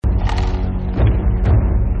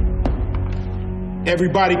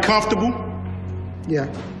Everybody comfortable? Yeah.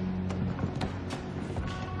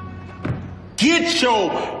 Get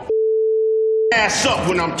your ass up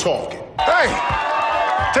when I'm talking. Hey,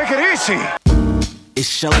 take it easy. It's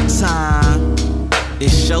showtime.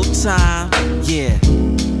 It's showtime. Yeah.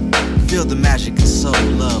 Feel the magic and soul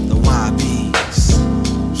of the YBs.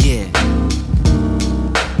 Yeah.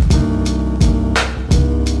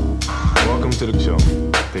 Welcome to the show.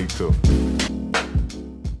 Take two.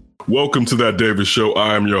 Welcome to That Davis Show.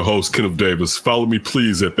 I am your host, Kenneth Davis. Follow me,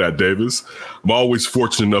 please, at That Davis. I'm always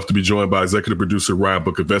fortunate enough to be joined by executive producer Ryan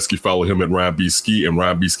Bukoveski. Follow him at Ryan B. Ski and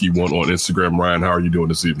Ryan B. Ski 1 on Instagram. Ryan, how are you doing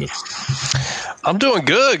this evening? I'm doing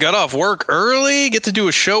good. Got off work early. Get to do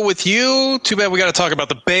a show with you. Too bad we got to talk about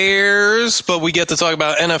the Bears, but we get to talk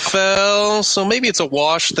about NFL. So maybe it's a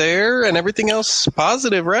wash there and everything else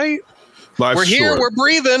positive, right? We're here. We're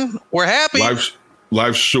breathing. We're happy.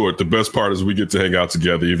 Life's short. The best part is we get to hang out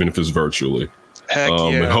together, even if it's virtually. Heck yeah.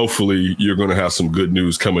 And hopefully you're going to have some good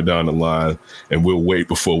news coming down the line, and we'll wait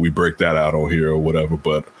before we break that out on here or whatever.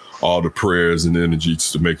 But all the prayers and energies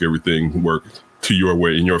to make everything work to your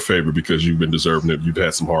way, in your favor, because you've been deserving it. You've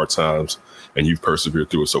had some hard times, and you've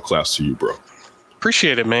persevered through it. So claps to you, bro.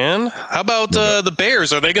 Appreciate it, man. How about the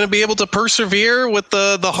Bears? Are they going to be able to persevere with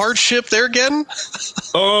the hardship they're getting?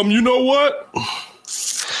 You know what?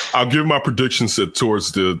 I'll give my predictions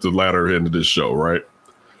towards the latter end of this show, right?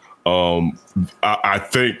 I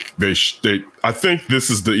think I think this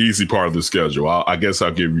is the easy part of the schedule. I guess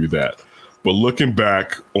I'll give you that. But looking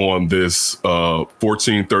back on this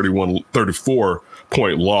 14-31-34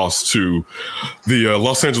 point loss to the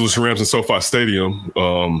Los Angeles Rams in SoFi Stadium,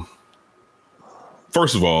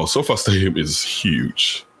 first of all, SoFi Stadium is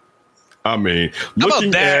huge. I mean, how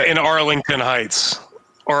about that in Arlington Heights?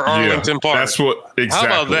 Or Arlington Park. That's what exactly.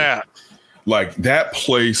 How about that? Like, that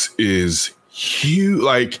place is huge.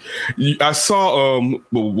 Like, I saw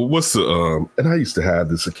what's the and I used to have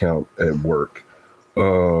this account at work.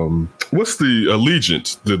 What's the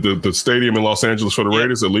Allegiant, the stadium in Los Angeles for the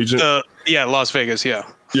Raiders? Allegiant. Las Vegas. Yeah.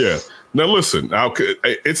 Now listen,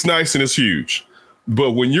 it's nice and it's huge,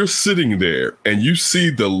 but when you're sitting there and you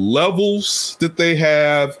see the levels that they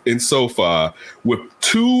have in SoFi with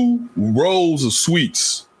 2 rows of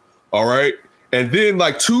suites, all right, and then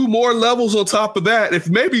like 2 more levels on top of that, if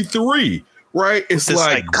maybe 3, right? It's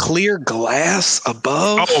like clear glass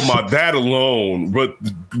above. Oh my, that alone. But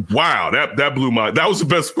wow, that blew my. That was the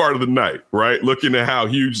best part of the night, right? Looking at how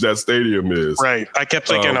huge that stadium is. Right. I kept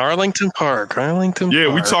thinking Arlington Park.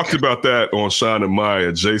 Yeah, we talked about that on Sean and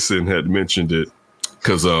Maya. Jason had mentioned it.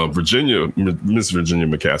 Because Miss Virginia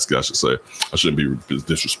McCaskey, I should say. I shouldn't be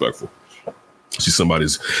disrespectful. She's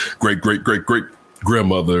somebody's great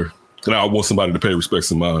grandmother. And I want somebody to pay respects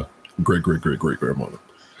to my great grandmother.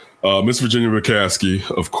 Miss Virginia McCaskey,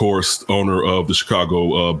 of course, owner of the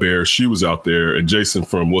Chicago Bears. She was out there. And Jason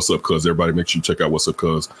from What's Up Cuz, everybody make sure you check out What's Up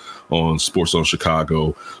Cuz on Sports on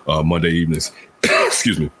Chicago Monday evenings.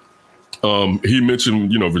 Excuse me. He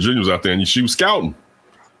mentioned, Virginia was out there and she was scouting.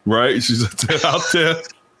 Right? She's out there.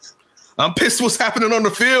 I'm pissed what's happening on the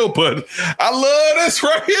field, but I love this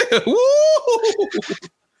right here. Woo!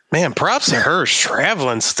 Man, props to her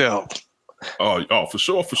traveling still. Oh, for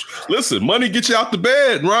sure. Listen, money gets you out the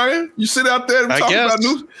bed, Ryan. You sit out there and talk about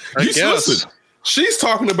news. Listen, she's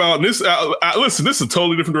talking about this. Listen, this is a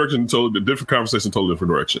totally different direction, totally different conversation, totally different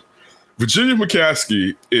direction. Virginia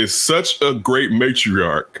McCaskey is such a great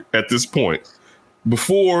matriarch at this point.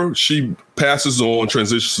 Before she passes on,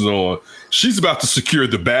 transitions on, she's about to secure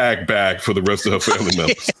the bag for the rest of her family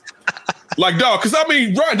members. Like, dog, because I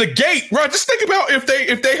mean, right, the gate, right? Just think about if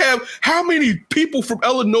they have how many people from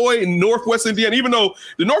Illinois and Northwest Indiana, even though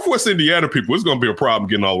the Northwest Indiana people, it's going to be a problem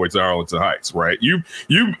getting all the way to Arlington Heights, right? I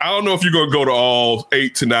don't know if you're going to go to all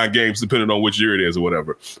 8 to 9 games, depending on which year it is or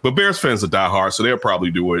whatever. But Bears fans are diehard, so they'll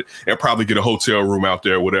probably do it and probably get a hotel room out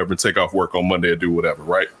there or whatever and take off work on Monday or do whatever,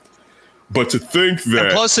 right? But to think that...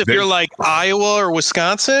 And plus, if you're like Iowa or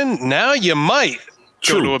Wisconsin, now you might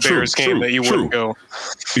go to a Bears game that you wouldn't go.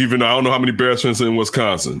 Even I don't know how many Bears fans are in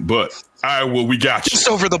Wisconsin, but Iowa, we got you. Just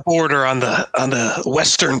over the border on the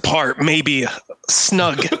western part, maybe a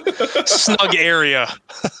snug area.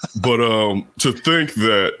 But to think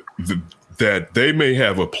that they may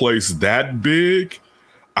have a place that big,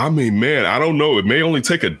 I mean, man, I don't know. It may only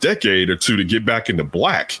take a decade or 2 to get back into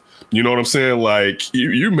black. You know what I'm saying? Like,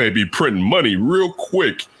 you may be printing money real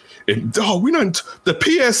quick. And, we not the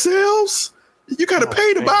PSLs. You got to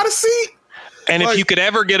pay to buy the seat. And if you could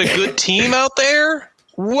ever get a good team out there,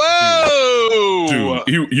 whoa.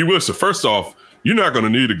 Dude, you listen, first off, you're not going to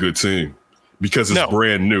need a good team because it's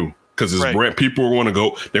brand new. because it's brand. People are going to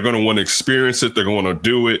go. They're going to want to experience it. They're going to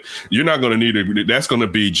do it. You're not going to need it. That's going to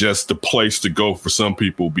be just the place to go for some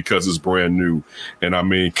people because it's brand new. And I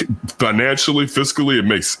mean, financially, fiscally, it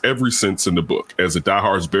makes every sense in the book. As a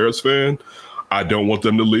diehard Bears fan, I don't want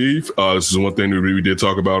them to leave. This is one thing that we did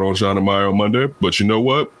talk about on Sean and Maya on Monday. But you know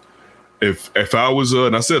what? If I was,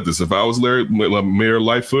 and I said this, if I was Mayor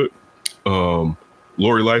Lightfoot,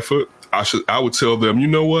 Lori Lightfoot, I would tell them, you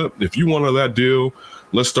know what? If you want that deal,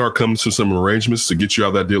 let's start coming to some arrangements to get you out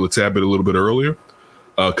of that deal a little bit earlier.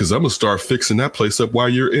 Because I'm going to start fixing that place up while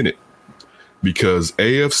you're in it. Because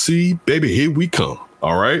AFC, baby, here we come.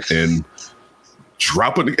 All right. And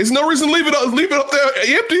drop it. There's no reason to leave it up there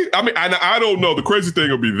empty. I mean, I don't know. The crazy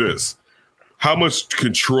thing will be this. How much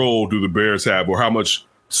control do the Bears have, or how much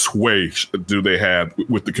sway do they have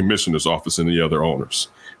with the commissioner's office and the other owners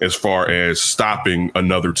as far as stopping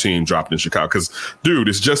another team dropping in Chicago? Because, dude,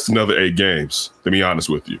 it's just another 8 games, to be honest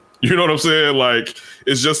with you. You know what I'm saying? Like,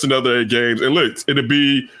 it's just another 8 games. And look, it'd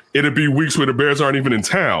be weeks where the Bears aren't even in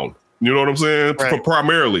town. You know what I'm saying? Right.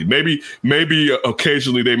 Primarily. Maybe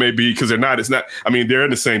occasionally they may be, because they're not, it's not, I mean, they're in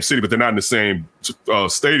the same city, but they're not in the same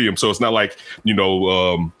stadium. So it's not like,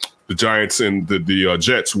 the Giants and the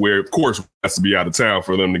Jets, where, of course, it has to be out of town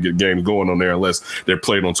for them to get games going on there unless they're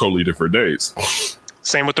played on totally different days.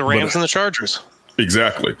 Same with the Rams and the Chargers.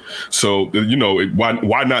 Exactly. So,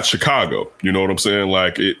 why not Chicago? You know what I'm saying?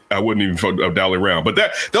 Like, I wouldn't even dial around. But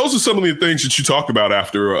those are some of the things that you talk about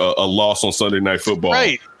after a loss on Sunday Night Football.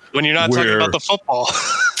 Right. When you're not talking about the football.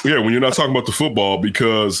 Yeah, when you're not talking about the football,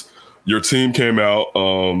 because your team came out,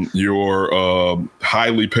 your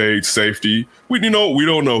highly paid safety. We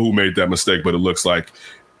don't know who made that mistake, but it looks like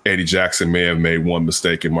Eddie Jackson may have made one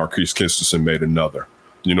mistake and Marquise Christensen made another.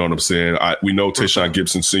 You know what I'm saying? We know Tayshaun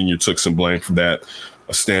Gibson Sr. took some blame for that.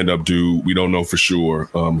 A stand-up dude. We don't know for sure.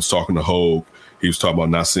 I was talking to Hogue. He was talking about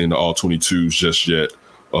not seeing the all-22s just yet.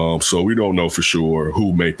 So we don't know for sure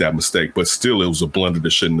who made that mistake, but still it was a blunder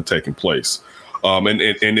that shouldn't have taken place. And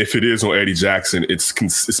if it is on Eddie Jackson,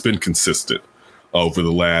 it's been consistent over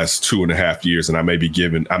the last 2.5 years, and I may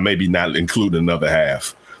be not including another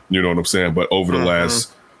half. You know what I'm saying? But over the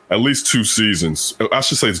last at least 2 seasons, I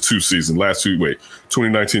should say 2 seasons,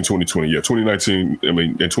 2019, 2020. Yeah, 2019,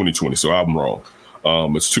 and 2020. So I'm wrong.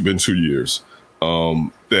 It's been 2 years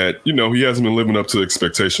that, he hasn't been living up to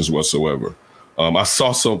expectations whatsoever. I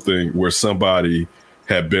saw something where somebody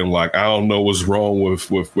had been like, I don't know what's wrong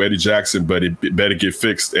with Eddie Jackson, but it better get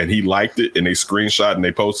fixed. And he liked it, and they screenshot and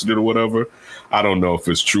they posted it or whatever. I don't know if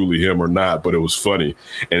it's truly him or not, but it was funny.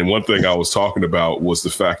 And one thing I was talking about was the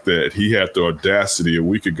fact that he had the audacity a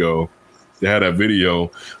week ago. They had that video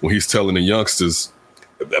when he's telling the youngsters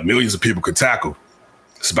that millions of people could tackle.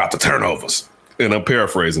 It's about the turnovers. And I'm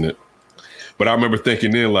paraphrasing it. But I remember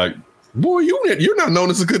thinking then, like, boy, you're not known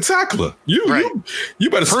as a good tackler. You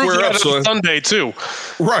better square up, son. Sunday too,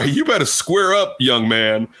 right? You better square up, young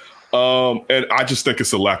man. And I just think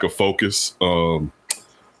it's a lack of focus,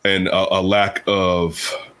 and a lack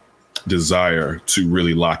of desire to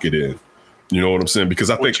really lock it in. You know what I'm saying? Because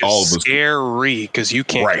I think all of us scary because you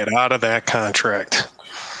can't get out of that contract.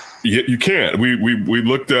 You can't. We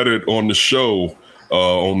looked at it on the show,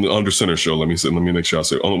 on the Under Center show. Let me make sure I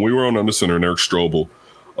say we were on Under Center, and Eric Strobel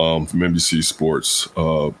from NBC Sports,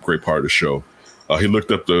 great part of the show. He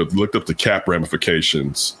looked up the cap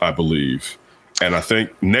ramifications, I believe, and I think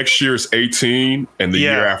next year is 18, and the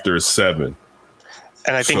year after is 7.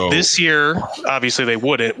 And I think this year, obviously,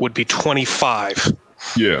 would be 25.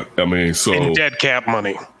 Yeah, I mean, so in dead cap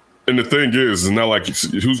money. And the thing is, it's not like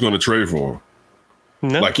who's going to trade for him.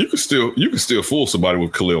 No. Like you can still fool somebody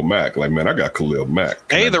with Khalil Mack. Like, man, I got Khalil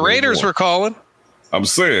Mack. Hey, the Raiders were calling. I'm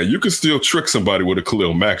saying you can still trick somebody with a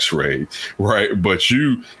Khalil Mack trade, right? But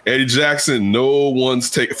Eddie Jackson, no one's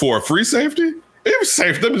taking for a free safety. It was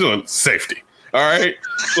safety. Them doing safety. All right,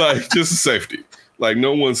 like just a safety. Like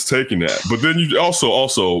no one's taking that. But then you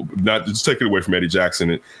also not just take it away from Eddie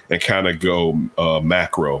Jackson and kind of go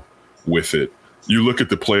macro with it. You look at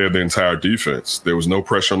the play of the entire defense. There was no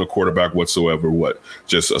pressure on the quarterback whatsoever.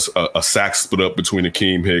 Just a sack split up between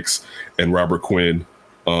Akeem Hicks and Robert Quinn.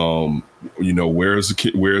 Where's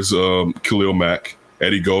Khalil Mack?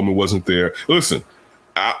 Eddie Goldman wasn't there. Listen,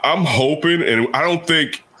 I'm hoping, and I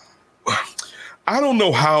don't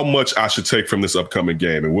know how much I should take from this upcoming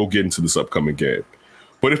game, and we'll get into this upcoming game.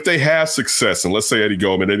 But if they have success, and let's say Eddie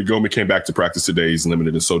Goldman came back to practice today, he's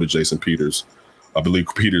limited, and so did Jason Peters. I believe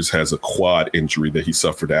Peters has a quad injury that he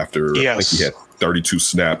suffered after. Yes. I think he had 32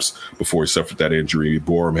 snaps before he suffered that injury.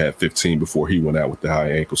 Borum had 15 before he went out with the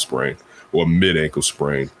high ankle sprain or mid ankle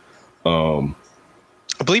sprain. I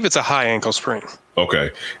I believe it's a high ankle sprain.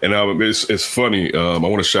 Okay. And it's funny. I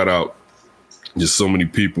want to shout out just so many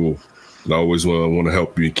people that always want to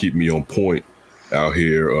help me and keep me on point out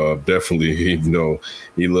here. Definitely, even though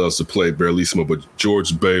he loves to play Barrelissimo, but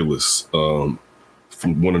George Bayless, from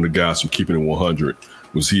one of the guys from Keeping It 100,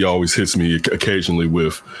 he always hits me occasionally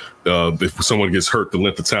with if someone gets hurt, the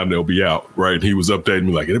length of time they'll be out, right? And he was updating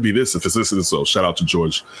me like, it'll be this, if it's this and so. Shout out to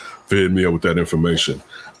George for hitting me up with that information.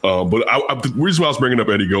 But the reason why I was bringing up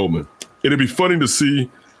Eddie Goldman, it'd be funny to see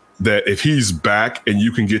that if he's back and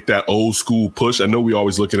you can get that old school push. I know we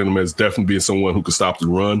always look at him as definitely being someone who can stop the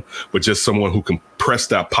run, but just someone who can press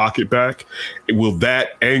that pocket back. Will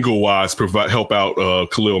that angle-wise help out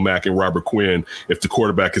Khalil Mack and Robert Quinn if the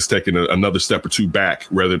quarterback is taking another step or two back,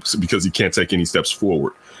 rather because he can't take any steps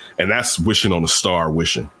forward? And that's wishing on a star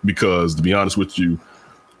wishing, because to be honest with you,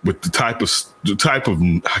 with the type of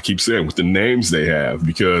I keep saying with the names they have,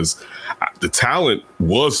 because the talent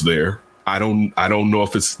was there. I don't know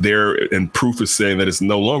if it's there, and proof is saying that it's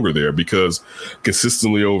no longer there, because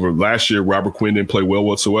consistently over last year, Robert Quinn didn't play well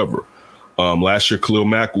whatsoever. Last year, Khalil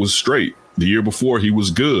Mack was straight. The year before, he was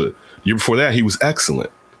good. The year before that, he was excellent.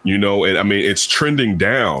 And I mean, it's trending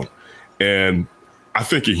down. And I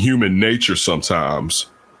think in human nature sometimes,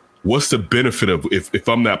 what's the benefit of if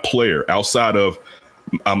I'm that player outside of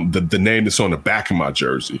the name that's on the back of my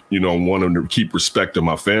jersey, wanting to keep respect of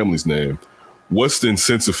my family's name? What's the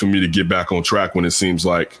incentive for me to get back on track when it seems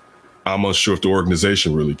like I'm unsure if the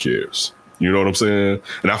organization really cares? You know what I'm saying?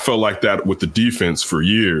 And I felt like that with the defense for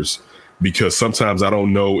years, because sometimes I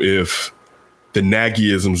don't know if the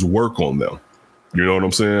Nagyisms work on them. You know what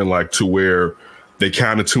I'm saying? Like, to where they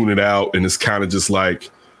kind of tune it out and it's kind of just like,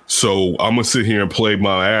 so I'm going to sit here and play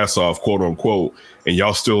my ass off, quote unquote, and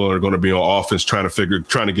y'all still are going to be on offense trying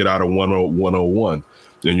to get out of 101. And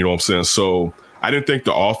you know what I'm saying? So I didn't think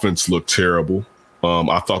the offense looked terrible.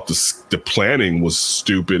 I thought the planning was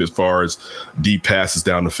stupid as far as deep passes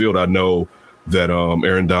down the field. I know that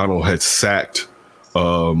Aaron Donald had sacked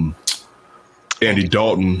Andy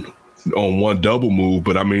Dalton on one double move,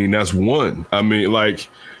 but I mean, that's one. I mean, like,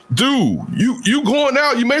 dude, you going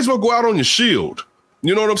out, you may as well go out on your shield.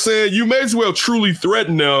 You know what I'm saying? You may as well truly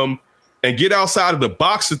threaten them and get outside of the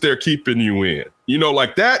box that they're keeping you in.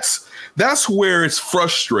 Like that's where it's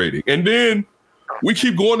frustrating. And then we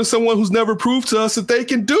keep going to someone who's never proved to us that they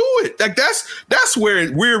can do it. Like that's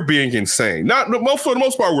where we're being insane. For the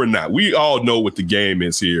most part, we're not. We all know what the game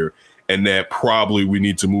is here, and that probably we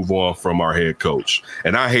need to move on from our head coach.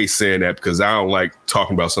 And I hate saying that because I don't like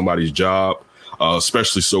talking about somebody's job,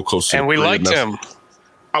 especially so close to. And we liked him.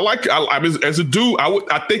 As a dude,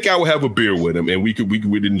 I think I would have a beer with him, and we'd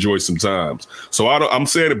enjoy some times. So I'm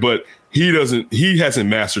saying it, but he hasn't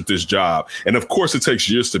mastered this job. And of course it takes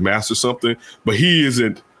years to master something, but he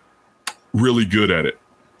isn't really good at it.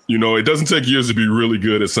 It doesn't take years to be really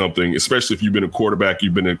good at something, especially if you've been a quarterback,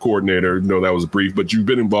 you've been a coordinator, that was brief, but you've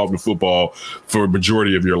been involved in football for a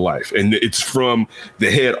majority of your life. And it's from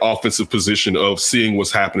the head offensive position of seeing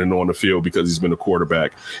what's happening on the field, because he's been a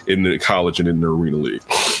quarterback in the college and in the Arena League.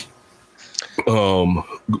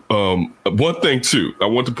 One thing too, I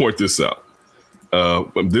want to point this out.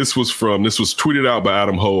 This was tweeted out by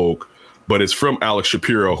Adam Hogue, but it's from Alex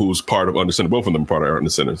Shapiro, who's part of Under Center. Both of them are part of Under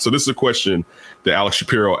Center. So this is a question that Alex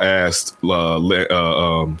Shapiro asked Bill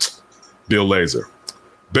Lazor.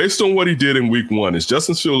 Based on what he did in week 1, is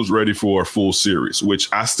Justin Fields ready for a full series? Which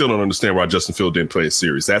I still don't understand why Justin Fields didn't play a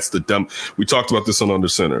series. That's the dumb. We talked about this on Under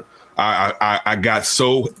Center. I got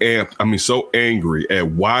so angry at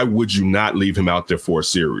why would you not leave him out there for a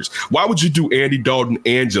series? Why would you do Andy Dalton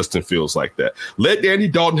and Justin Fields like that? Let Andy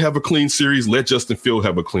Dalton have a clean series. Let Justin Fields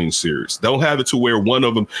have a clean series. Don't have it to where one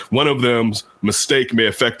of them's mistake may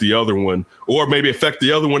affect the other one, or maybe affect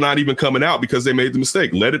the other one not even coming out because they made the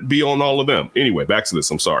mistake. Let it be on all of them. Anyway, back to this.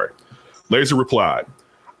 I'm sorry. Lazor replied,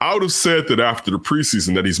 I would have said that after the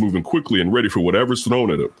preseason that he's moving quickly and ready for whatever's thrown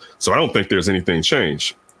at him. So I don't think there's anything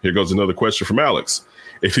changed. Here goes another question from Alex.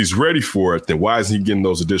 If he's ready for it, then why isn't he getting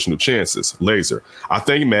those additional chances? Lazor, I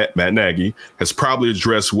think Matt Nagy has probably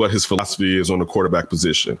addressed what his philosophy is on the quarterback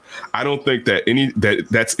position. I don't think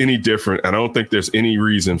that's any different, and I don't think there's any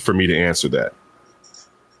reason for me to answer that.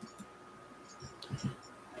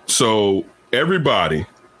 So everybody,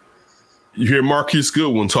 you hear Marquise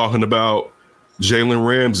Goodwin talking about Jalen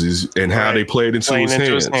Ramsey and how they played into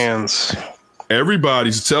his hands.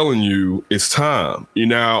 Everybody's telling you it's time.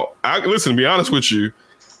 To be honest with you,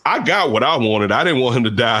 I got what I wanted. I didn't want him to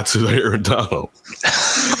die to Aaron Donald.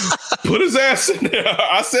 Put his ass in there.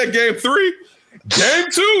 I said game 3. Game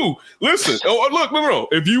 2. Listen, look, no.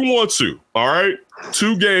 If you want to, all right,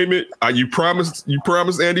 2 game it. You promised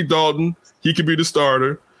Andy Dalton He could be the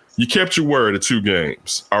starter. You kept your word at 2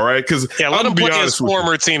 games, all right? Because let him play his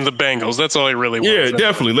former team, the Bengals. That's all he really wants. Yeah,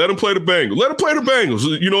 definitely. Let him play the Bengals. Let him play the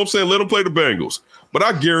Bengals. You know what I'm saying? Let him play the Bengals. But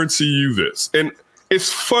I guarantee you this, and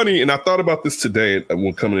it's funny, and I thought about this today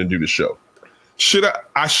when coming to do the show.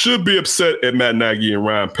 I should be upset at Matt Nagy and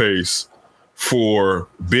Ryan Pace for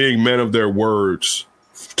being men of their words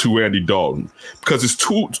to Andy Dalton, because it's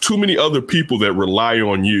too many other people that rely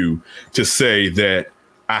on you to say that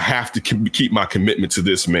I have to keep my commitment to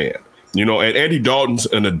this man, and Andy Dalton's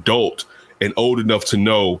an adult and old enough to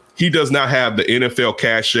know he does not have the NFL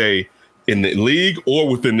cachet in the league or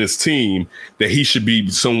within this team that he should be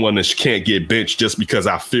someone that can't get benched just because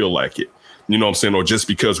I feel like it. You know what I'm saying? Or just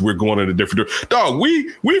because we're going in a different direction. Dog,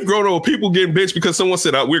 we've grown over people getting benched because someone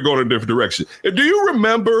said we're going in a different direction. And do you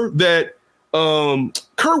remember that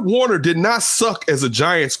Kurt Warner did not suck as a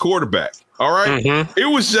Giants quarterback? All right. Mm-hmm. It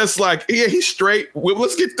was just like, yeah, he's straight. Well,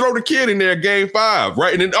 let's throw the kid in there game 5.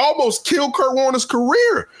 Right. And it almost killed Kurt Warner's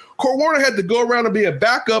career. Kurt Warner had to go around and be a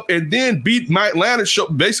backup and then beat Matt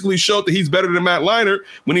Leinart, basically showed that he's better than Matt Leinart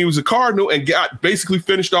when he was a Cardinal, and got basically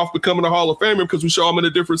finished off becoming a Hall of Famer because we saw him in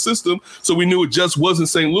a different system. So we knew it just wasn't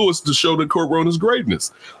St. Louis to show that Kurt Warner's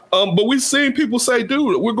greatness. But we've seen people say,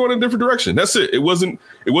 dude, we're going in a different direction. That's it. It wasn't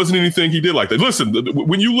anything he did like that. Listen,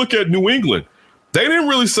 when you look at New England, they didn't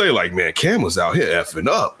really say like, man, Cam was out here effing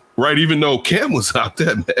up, right? Even though Cam was out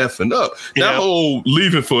there effing up. Yeah. That whole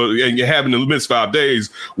leaving and having to miss 5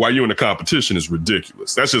 days while you're in the competition is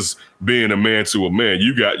ridiculous. That's just being a man to a man.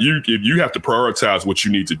 You have to prioritize what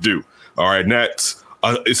you need to do. All right. And that's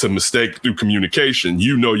it's a mistake through communication.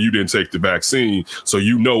 You didn't take the vaccine, so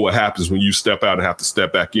what happens when you step out and have to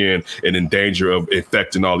step back in and in danger of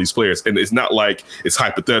infecting all these players. And it's not like it's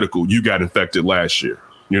hypothetical. You got infected last year.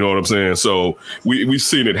 You know what I'm saying? So we've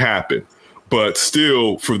seen it happen. But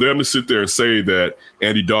still, for them to sit there and say that,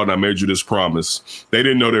 Andy Dalton, I made you this promise, they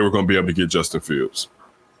didn't know they were going to be able to get Justin Fields.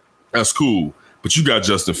 That's cool. But you got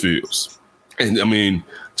Justin Fields. And, I mean,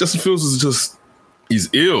 Justin Fields is just, he's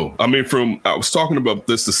ill. I mean, I was talking about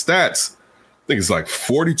the stats. I think it's like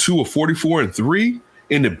 42 or 44-3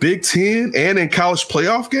 in the Big Ten and in college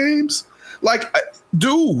playoff games. Like,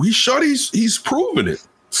 dude, he's proven it.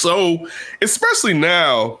 So, especially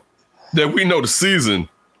now that we know the season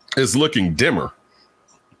is looking dimmer,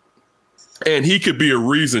 and he could be a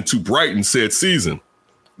reason to brighten said season,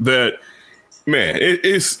 that, man,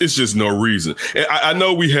 it's just no reason. And I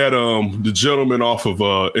know we had the gentleman off of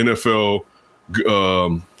NFL,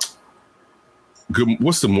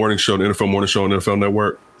 what's the morning show, the NFL morning show on NFL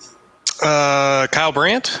Network? Kyle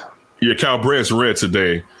Brandt? Yeah, Kyle Brandt's read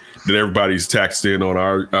today that everybody's taxed in on.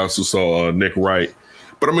 I also saw Nick Wright.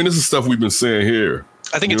 But, I mean, this is stuff we've been saying here.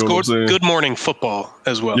 I think it's Good Morning Football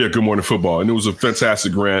as well. Yeah, Good Morning Football. And it was a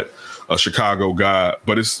fantastic rant, a Chicago guy.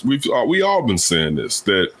 But we all been saying this,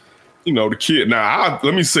 that, the kid. Now,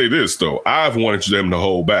 let me say this, though. I've wanted them to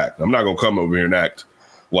hold back. I'm not going to come over here and act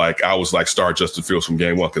like I was like start Justin Fields from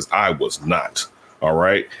game 1, because I was not. All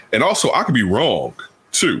right. And also, I could be wrong,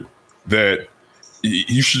 too, that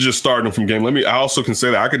you should just start him from game. I also can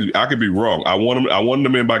say that I could be wrong. I wanted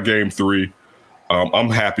him in by game 3. I'm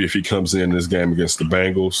happy if he comes in this game against the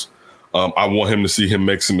Bengals. I want him to see him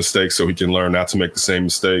make some mistakes so he can learn not to make the same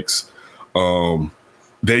mistakes.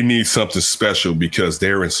 They need something special because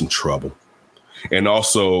they're in some trouble. And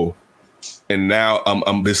also, and now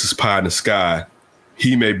this is pie in the sky.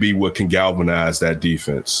 He may be what can galvanize that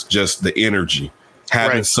defense. Just the energy,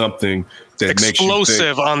 having something that makes you think.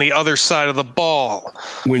 Explosive on the other side of the ball.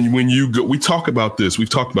 When you go, we talk about this. We've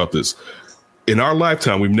talked about this. In our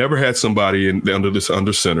lifetime, we've never had somebody under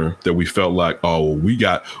center that we felt like, oh, we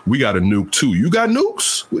got a nuke too. You got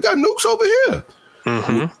nukes? We got nukes over here.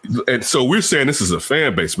 Mm-hmm. And so we're saying this is a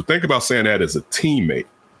fan base, but think about saying that as a teammate.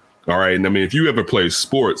 All right. And I mean, if you ever play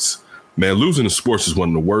sports, man, losing in sports is one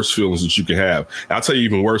of the worst feelings that you can have. I'll tell you,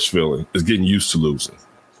 even worse feeling is getting used to losing,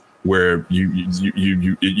 where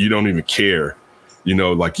you don't even care.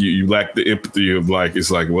 Like you lack the empathy of like,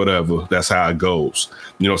 it's like, whatever, that's how it goes.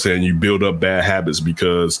 You know what I'm saying? You build up bad habits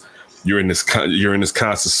because you're in this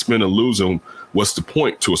constant spin of losing. What's the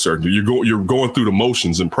point to a certain degree? You're going through the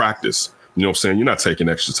motions in practice. You know what I'm saying? You're not taking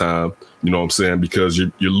extra time, you know what I'm saying? Because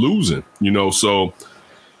you're losing, so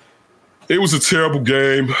it was a terrible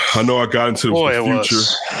game. I know I got into the future.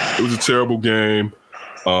 It was a terrible game.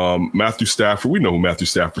 Matthew Stafford, we know who Matthew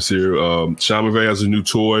Stafford's here. Sean McVay has a new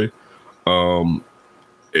toy. I'm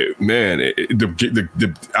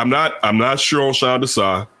not sure on Sean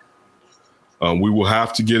Desai. We will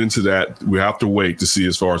have to get into that. We have to wait to see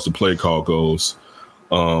as far as the play call goes,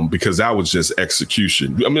 because that was just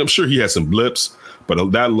execution. I mean, I'm sure he had some blips,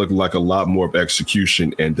 but that looked like a lot more of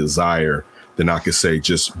execution and desire than I could say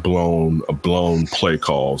just blown play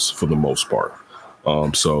calls for the most part.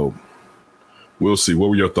 So we'll see. What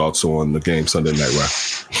were your thoughts on the game Sunday night, Ryan?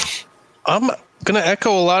 I'm going to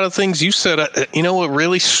echo a lot of things you said. What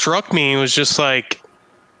really struck me was just like,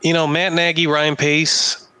 Matt Nagy, Ryan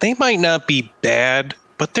Pace, they might not be bad,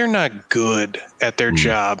 but they're not good at their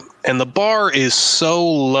job. And the bar is so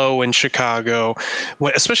low in Chicago,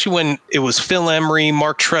 especially when it was Phil Emery,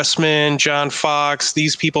 Mark Trestman, John Fox,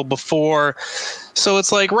 these people before. So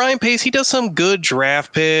it's like Ryan Pace, he does some good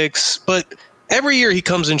draft picks, but every year he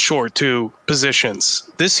comes in short to positions.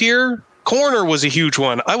 This year, corner was a huge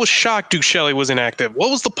one. I was shocked Duke Shelley was inactive.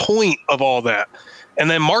 What was the point of all that? And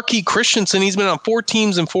then Marquis Christensen, he's been on 4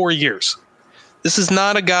 teams in 4 years. This is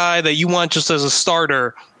not a guy that you want just as a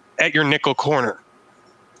starter at your nickel corner.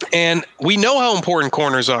 And we know how important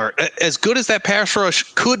corners are. As good as that pass rush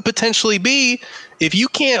could potentially be, if you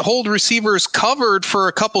can't hold receivers covered for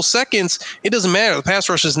a couple seconds, it doesn't matter. The pass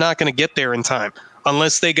rush is not going to get there in time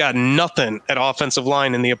unless they got nothing at offensive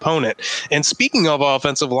line in the opponent. And speaking of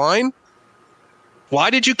offensive line, why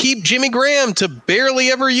did you keep Jimmy Graham to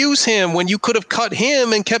barely ever use him when you could have cut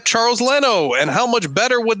him and kept Charles Leno? And how much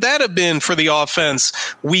better would that have been for the offense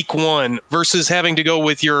week 1 versus having to go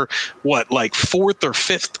with your, 4th or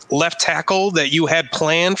 5th left tackle that you had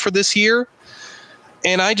planned for this year?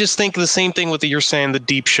 And I just think the same thing with you're saying, the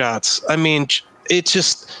deep shots. I mean, it's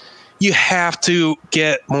just, you have to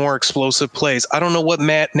get more explosive plays. I don't know what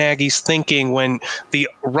Matt Nagy's thinking when the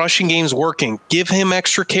rushing game's working. Give him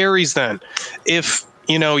extra carries then. If,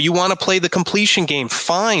 you want to play the completion game,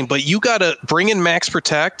 fine, but you got to bring in max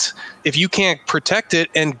protect if you can't protect it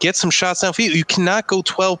and get some shots downfield. You cannot go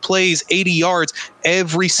 12 plays, 80 yards,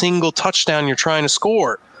 every single touchdown you're trying to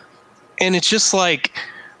score. And it's just like,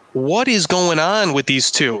 what is going on with these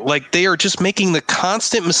two? Like, they are just making the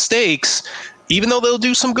constant mistakes. Even though they'll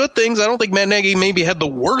do some good things, I don't think Matt Nagy maybe had the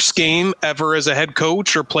worst game ever as a head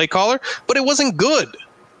coach or play caller, but it wasn't good.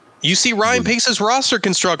 You see Ryan Pace's roster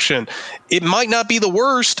construction. It might not be the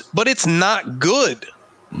worst, but it's not good.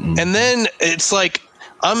 And then it's like,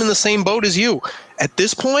 I'm in the same boat as you. At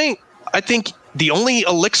this point, I think the only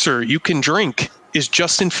elixir you can drink is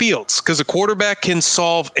Justin Fields, because a quarterback can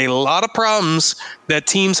solve a lot of problems that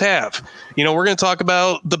teams have. We're going to talk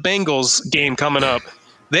about the Bengals game coming up.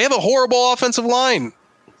 They have a horrible offensive line.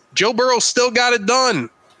 Joe Burrow still got it done.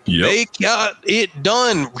 Yep. They got it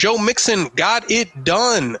done. Joe Mixon got it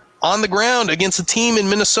done on the ground against a team in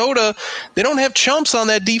Minnesota. They don't have chumps on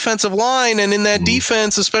that defensive line, and in that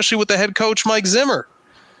defense, especially with the head coach Mike Zimmer.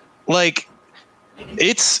 Like,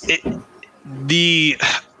 the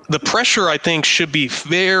pressure, I think, should be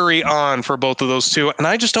very on for both of those two, and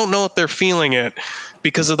I just don't know if they're feeling it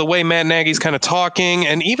because of the way Matt Nagy's kind of talking,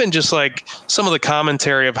 and even just like some of the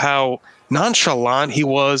commentary of how nonchalant he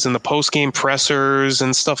was in the post-game pressers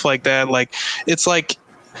and stuff like that. Like, it's like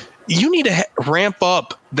you need to ramp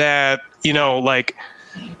up that,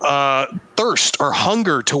 thirst or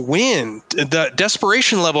hunger to win. The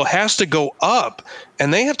desperation level has to go up,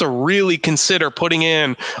 and they have to really consider putting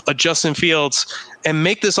in a Justin Fields and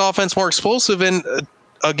make this offense more explosive. And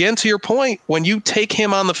again, to your point, when you take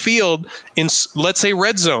him on the field in, let's say,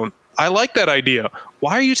 red zone, I like that idea.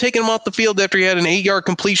 Why are you taking him off the field after you had an 8-yard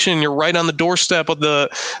completion and you're right on the doorstep of the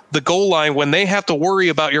goal line when they have to worry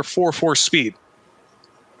about your 4.4 speed?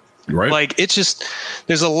 Right. Like, it's just,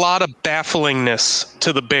 there's a lot of bafflingness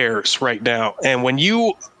to the Bears right now. And when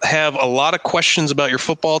you have a lot of questions about your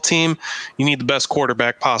football team, you need the best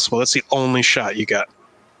quarterback possible. That's the only shot you got.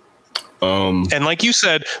 And like you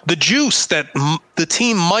said, the juice that the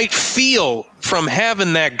team might feel from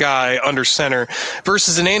having that guy under center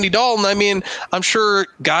versus an Andy Dalton. I mean, I'm sure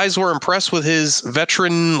guys were impressed with his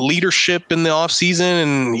veteran leadership in the offseason,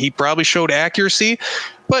 and he probably showed accuracy.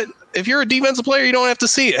 But if you're a defensive player, you don't have to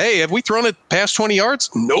see, hey, have we thrown it past 20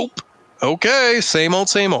 yards? Nope. Okay, same old,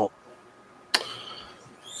 same old.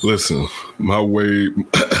 Listen, my way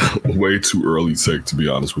too early take, to be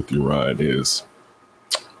honest with you, Ryan, is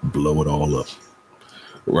blow it all up,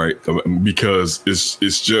 right? Because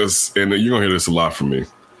it's just, and you're gonna hear this a lot from me,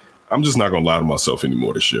 I'm just not gonna lie to myself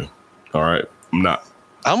anymore this year. All right, I'm not.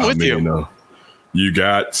 I'm with you. You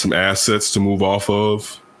got some assets to move off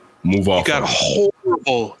of. You got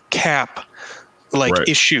horrible cap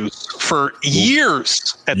issues for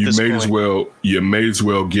years at this point. You may as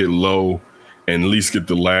well get low and at least get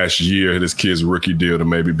the last year of this kid's rookie deal to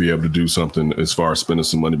maybe be able to do something as far as spending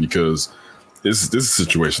some money, because this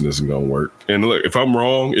situation isn't going to work. And look, if I'm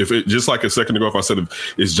wrong, if it, just like a second ago, if I said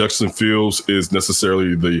if Justin Fields is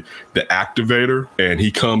necessarily the activator and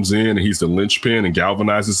he comes in and he's the linchpin and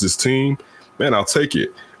galvanizes his team, man, I'll take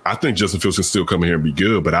it. I think Justin Fields can still come in here and be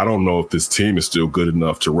good, but I don't know if this team is still good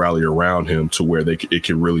enough to rally around him to where it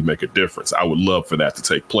can really make a difference. I would love for that to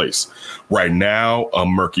take place. Right now, I'm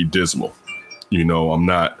murky dismal. I'm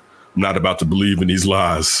not about to believe in these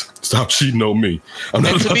lies. Stop cheating on me. And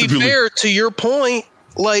to be fair, to your point,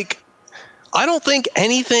 like, I don't think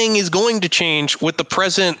anything is going to change with the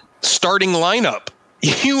present starting lineup.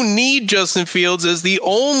 You need Justin Fields as the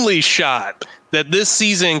only shot that this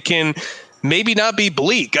season can maybe not be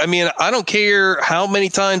bleak. I mean, I don't care how many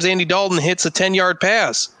times Andy Dalton hits a 10-yard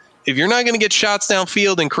pass. If you're not going to get shots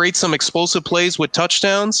downfield and create some explosive plays with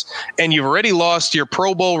touchdowns, and you've already lost your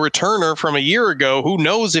Pro Bowl returner from a year ago, who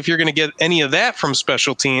knows if you're going to get any of that from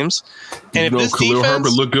special teams? And if this Khalil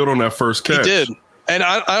Herbert looked good on that first catch. He did. And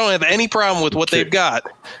I don't have any problem with what they've got,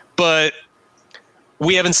 but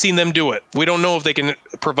we haven't seen them do it. We don't know if they can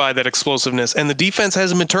provide that explosiveness. And the defense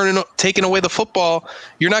hasn't been taking away the football.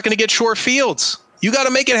 You're not going to get short fields. You got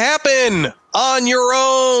to make it happen on your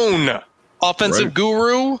own. Offensive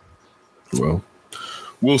guru. Well,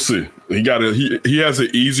 we'll see. He has an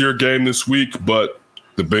easier game this week, but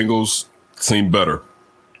the Bengals seem better.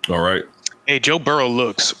 All right. Hey, Joe Burrow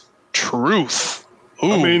looks truth.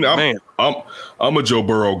 Ooh, I mean, I'm a Joe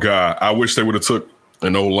Burrow guy. I wish they would have took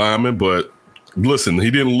an old lineman, but listen, he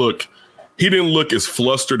didn't look as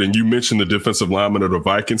flustered. And you mentioned the defensive lineman of the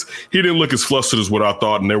Vikings. He didn't look as flustered as what I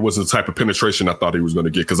thought. And there wasn't the type of penetration I thought he was going to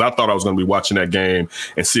get, because I thought I was going to be watching that game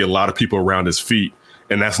and see a lot of people around his feet.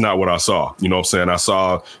 And that's not what I saw. You know what I'm saying? I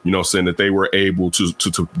saw, saying that they were able to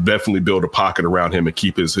definitely build a pocket around him and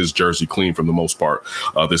keep his jersey clean for the most part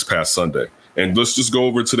this past Sunday. And let's just go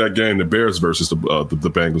over to that game, the Bears versus the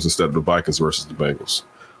Bengals instead of the Vikings versus the Bengals.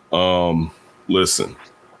 Listen,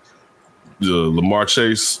 Jamar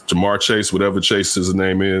Chase, whatever Chase his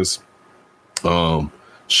name is,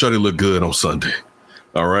 Shuddy looked good on Sunday.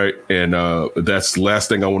 All right. And that's the last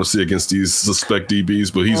thing I want to see against these suspect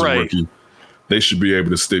DBs, but he's a rookie. They should be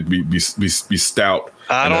able to be stout.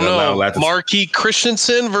 I don't know. Marquis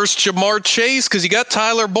Christensen versus Jamar Chase, because you got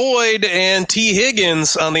Tyler Boyd and T.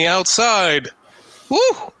 Higgins on the outside. Woo!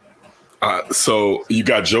 So you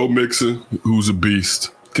got Joe Mixon, who's a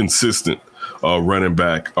beast, consistent running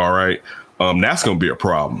back. All right. That's going to be a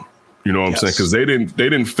problem. You know what I'm saying? Because they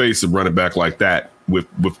didn't face a running back like that with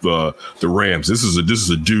the Rams. This is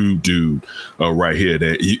a dude right here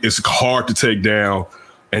that it's hard to take down.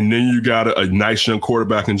 And then you got a nice young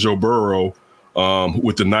quarterback in Joe Burrow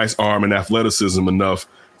with a nice arm and athleticism enough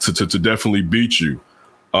to definitely beat you.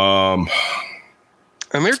 And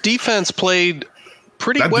their defense played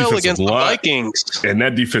pretty well against the Vikings. And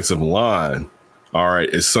that defensive line, all right,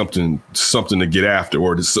 is something to get after,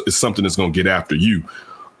 or it's something that's going to get after you.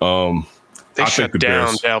 They shut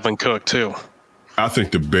down Dalvin Cook, too. I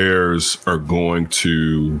think the Bears are going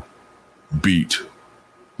to beat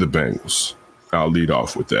the Bengals. I'll lead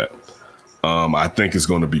off with that. I think it's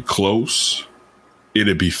going to be close.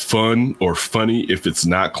 It'd be fun or funny if it's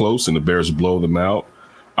not close and the Bears blow them out.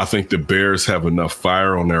 I think the Bears have enough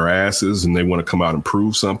fire on their asses and they want to come out and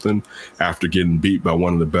prove something after getting beat by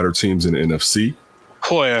one of the better teams in the NFC.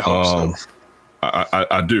 Boy, I hope so.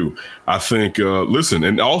 I do. I think, listen,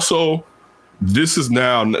 and also this is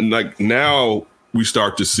now we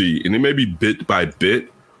start to see, and it may be bit by bit,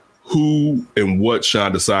 who and what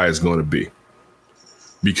Sean Desai is going to be.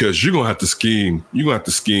 Because you're gonna have to scheme. You're gonna have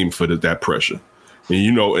to scheme for that pressure,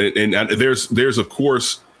 and there's of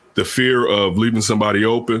course the fear of leaving somebody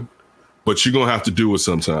open, but you're gonna have to do it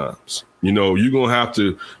sometimes. You're gonna have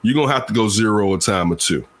to go zero a time or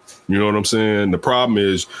two. You know what I'm saying? The problem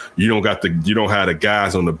is you don't have the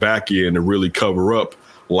guys on the back end to really cover up.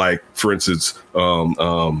 Like for instance,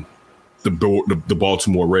 the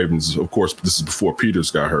Baltimore Ravens, of course, this is before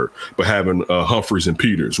Peters got hurt, but having Humphreys and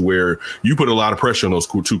Peters, where you put a lot of pressure on those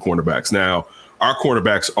two cornerbacks. Now, our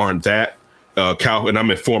cornerbacks aren't that. Cal, and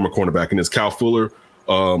I'm a former cornerback, and it's Cal Fuller,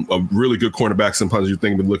 a really good cornerback. Sometimes you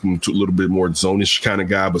think of looking to a little bit more zone-ish kind of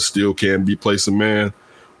guy, but still can be placing man.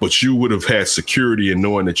 But you would have had security in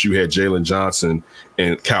knowing that you had Jalen Johnson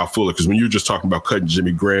and Cal Fuller, because when you're just talking about cutting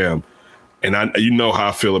Jimmy Graham, and you know how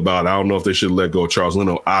I feel about it. I don't know if they should let go of Charles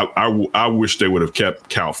Leno. I wish they would have kept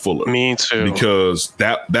Cal Fuller. Me too. Because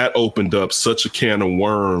that opened up such a can of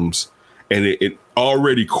worms, and it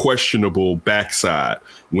already questionable backside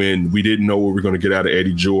when we didn't know what we were going to get out of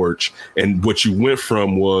Eddie George. And what you went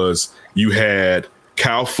from was you had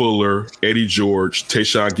Cal Fuller, Eddie George,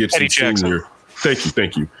 Tayshaun Gibson Sr.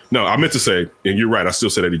 Thank you. No, I meant to say, and you're right, I still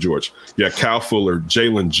said Eddie George. Yeah, Cal Fuller,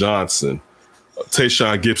 Jalen Johnson,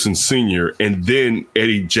 Tayshaun Gibson Sr., and then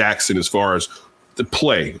Eddie Jackson as far as the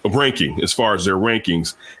play of ranking, as far as their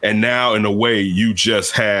rankings. And now, in a way, you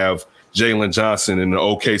just have Jalen Johnson and an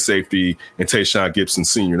okay safety and Tayshaun Gibson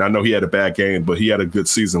Sr. And I know he had a bad game, but he had a good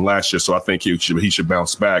season last year, so I think he should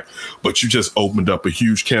bounce back. But you just opened up a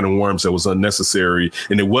huge can of worms that was unnecessary,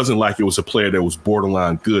 and it wasn't like it was a player that was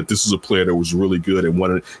borderline good. This is a player that was really good,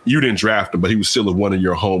 and you didn't draft him, but he was still one of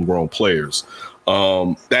your homegrown players.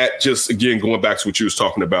 That just, again, going back to what you was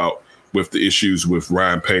talking about with the issues with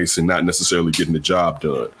Ryan Pace and not necessarily getting the job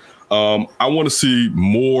done. I want to see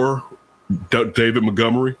more David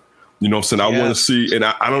Montgomery. You know what I'm saying? I want to see, and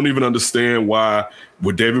I don't even understand why,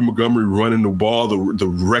 with David Montgomery running the ball, the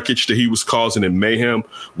wreckage that he was causing in mayhem,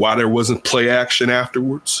 why there wasn't play action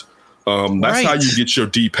afterwards. That's how you get your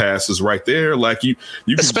D passes right there. Like you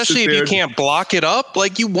especially if you can't block it up,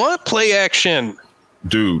 like you want play action.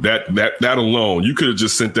 Dude, that alone, you could have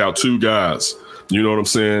just sent out 2 guys. You know what I'm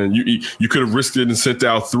saying? You could have risked it and sent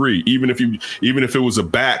out 3, even if it was a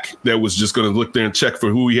back that was just going to look there and check for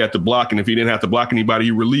who he had to block, and if he didn't have to block anybody,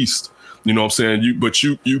 he released. You know what I'm saying?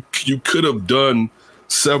 You could have done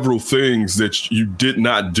several things that you did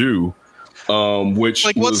not do. What's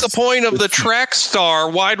the point of the track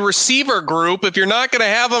star wide receiver group if you're not going to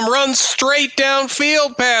have them run straight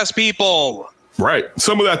downfield past people? Right.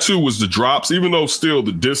 Some of that too was the drops, even though still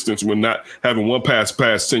the distance when not having one pass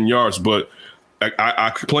past 10 yards, but.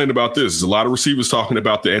 I complained about this. There's a lot of receivers talking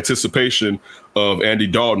about the anticipation of Andy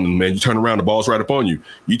Dalton. Man, you turn around, the ball's right up on you.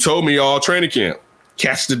 You told me all training camp,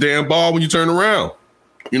 catch the damn ball when you turn around.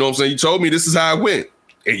 You know what I'm saying? You told me this is how it went.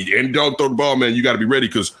 Hey, Andy Dalton throw the ball, man. You got to be ready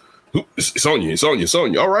because it's on you. It's on you. It's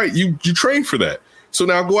on you. All right, you trained for that. So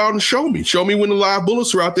now go out and show me. Show me when the live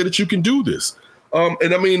bullets are out there that you can do this.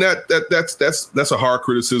 And I mean that's a hard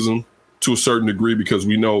criticism to a certain degree, because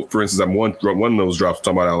we know, for instance, I'm one of those drops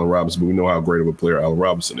talking about Allen Robinson, but we know how great of a player Allen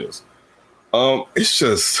Robinson is. It's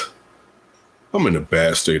just, I'm in a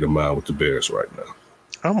bad state of mind with the Bears right now.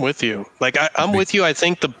 I'm with you. I'm with you. I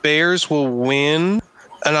think the Bears will win,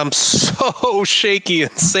 and I'm so shaky in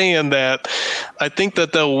saying that. I think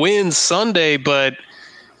that they'll win Sunday, but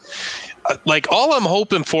all I'm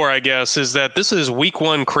hoping for, I guess, is that this is week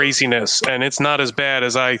 1 craziness and it's not as bad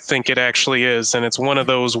as I think it actually is. And it's one of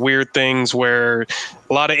those weird things where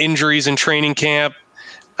a lot of injuries in training camp.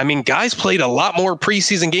 I mean, guys played a lot more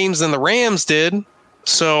preseason games than the Rams did.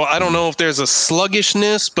 So I don't know if there's a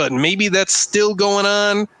sluggishness, but maybe that's still going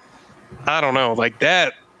on. I don't know.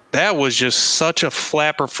 That was just such a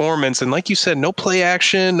flat performance. And like you said, no play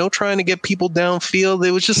action, no trying to get people downfield.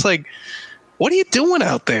 It was just like, what are you doing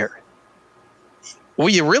out there? Were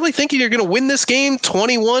you really thinking you're going to win this game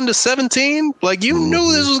 21-17? You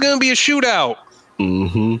knew this was going to be a shootout.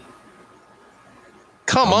 Mm-hmm.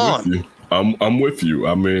 Come on. I'm with you.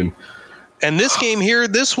 I mean, and this game here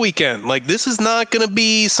this weekend, this is not going to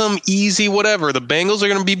be some easy whatever. The Bengals are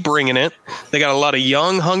going to be bringing it. They got a lot of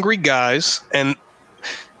young, hungry guys, and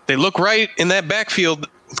they look right in that backfield,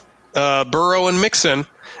 Burrow and Mixon,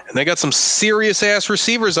 and they got some serious ass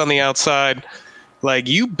receivers on the outside.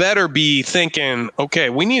 You better be thinking,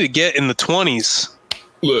 okay, we need to get in the 20s.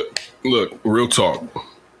 Look, real talk.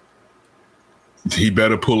 He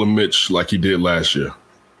better pull a Mitch like he did last year.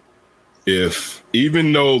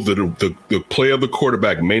 Even though the play of the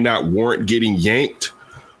quarterback may not warrant getting yanked,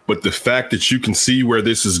 but the fact that you can see where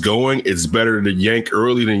this is going, it's better to yank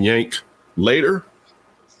early than yank later.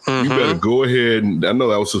 Mm-hmm. You better go ahead, and I know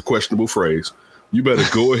that was a questionable phrase. You better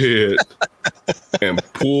go ahead and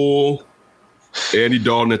pull Andy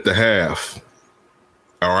Dalton at the half,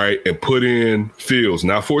 all right, and put in Fields,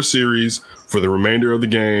 not for a series, for the remainder of the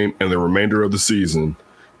game and the remainder of the season.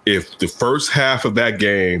 If the first half of that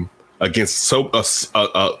game against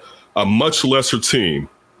a much lesser team,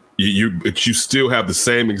 you still have the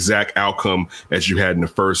same exact outcome as you had in the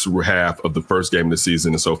first half of the first game of the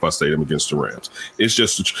season in SoFi Stadium against the Rams. It's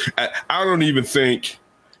just, I don't even think.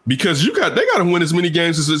 Because they got to win as many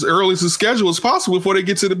games as early as the schedule as possible before they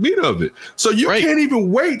get to the beat of it. So you can't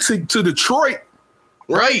even wait to Detroit,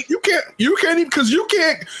 right? You can't even, because you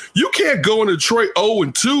can't go in Detroit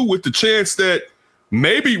 0-2 with the chance that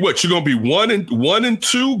maybe you're gonna be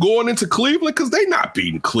 1-2 going into Cleveland, because they're not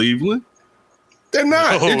beating Cleveland. They're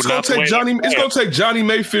not. It's gonna take Johnny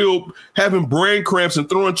Mayfield having brain cramps and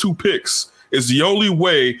throwing 2 picks. Is the only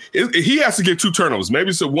way. He has to get 2 turnovers.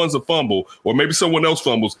 Maybe one's a fumble, or maybe someone else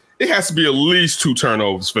fumbles. It has to be at least 2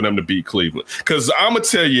 turnovers for them to beat Cleveland. Because I'm going to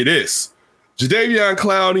tell you this. Jadeveon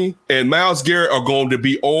Clowney and Myles Garrett are going to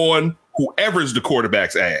be on whoever's the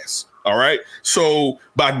quarterback's ass. All right? So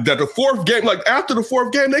by the 4th game, after the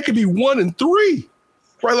 4th game, they could be 1-3.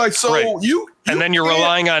 Right? And then you're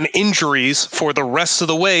relying on injuries for the rest of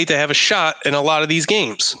the way to have a shot in a lot of these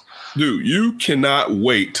games. Dude, you cannot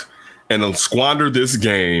wait and squander this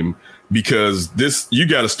game because you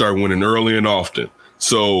got to start winning early and often.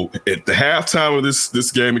 So at the halftime of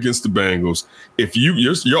this game against the Bengals, if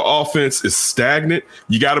your offense is stagnant,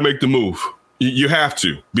 you got to make the move. You have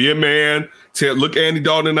to be a man. Look Andy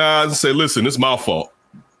Dalton in the eyes and say, "Listen, it's my fault.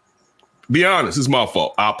 Be honest, it's my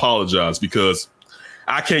fault. I apologize because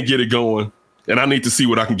I can't get it going, and I need to see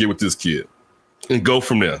what I can get with this kid, and go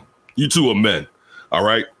from there. You two are men, all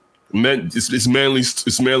right." Men, it's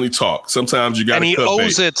manly talk. Sometimes you got to. And he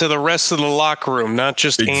owes it to the rest of the locker room, not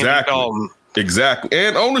just Andy Dalton. Exactly,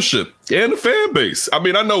 and ownership and the fan base. I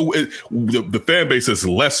mean, I know the fan base is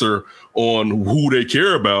lesser on who they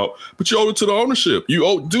care about, but you owe it to the ownership.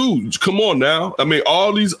 Dude, come on now. I mean,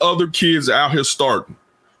 all these other kids out here starting.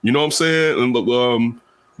 You know what I'm saying? And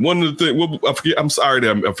one of the things, I forget. I'm sorry,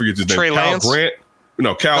 I forget his name. Trey Lance? Grant.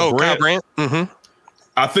 No, Cal Grant. Cal Grant. Mm-hmm.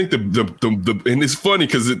 I think the and it's funny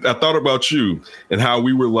because I thought about you and how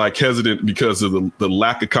we were like hesitant because of the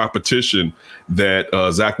lack of competition that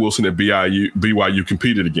Zach Wilson at BYU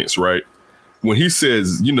competed against, right? When he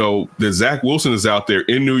says, that Zach Wilson is out there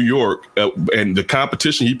in New York and the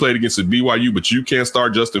competition he played against at BYU, but you can't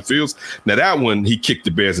start Justin Fields. Now that one, he kicked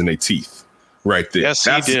the bears in their teeth right there. Yes,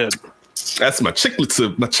 he did. That's my chicklets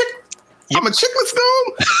of my chick. I'm a chiclet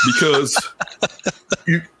stone because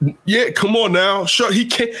come on now. Sure, he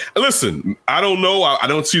can't. Listen, I don't know. I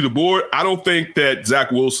don't see the board. I don't think that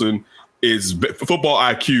Zach Wilson is football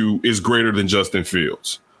IQ is greater than Justin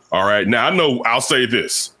Fields. All right. Now, I know I'll say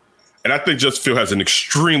this, and I think Justin Fields has an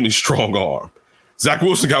extremely strong arm. Zach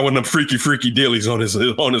Wilson got one of them freaky dealies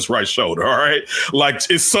on his right shoulder. All right, like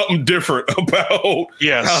it's something different about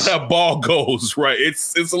how that ball goes. Right,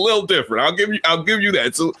 it's a little different. I'll give you that.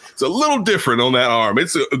 It's a little different on that arm.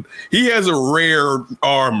 He has a rare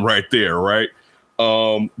arm right there. Right,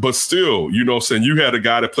 but still, saying you had a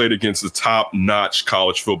guy that played against the top-notch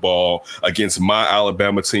college football against my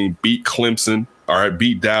Alabama team, beat Clemson. All right,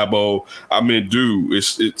 beat Dabo. I mean, dude,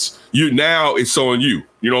 it's you now. It's on you.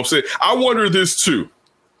 You know what I'm saying? I wonder this too.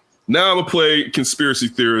 Now I'm gonna play conspiracy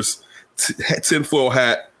theorist, tinfoil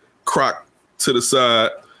hat, croc to the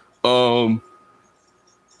side.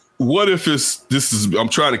 What if I'm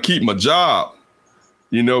trying to keep my job?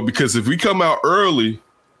 Because if we come out early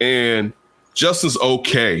and Justin's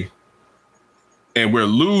okay, and we're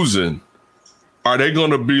losing, are they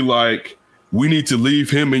gonna be like, we need to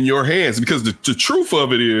leave him in your hands? Because the truth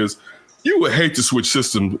of it is, you would hate to switch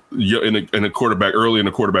system in a quarterback early in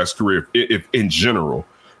a quarterback's career. If in general,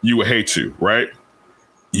 you would hate to, right?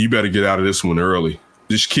 You better get out of this one early.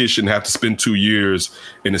 This kid shouldn't have to spend 2 years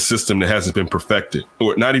in a system that hasn't been perfected,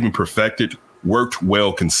 or not even perfected, worked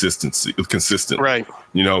well consistent. Right.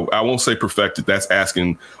 I won't say perfected. That's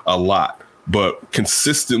asking a lot, but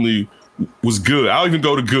consistently was good. I'll even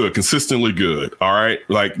go to good, consistently good. All right.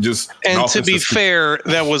 Like just. And to be fair,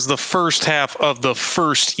 that was the first half of the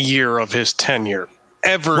first year of his tenure.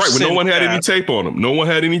 Right. When no one had any tape on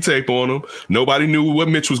him. Nobody knew what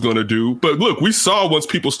Mitch was going to do. But look, we saw once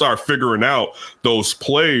people start figuring out those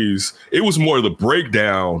plays, it was more of the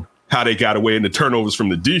breakdown, how they got away in the turnovers from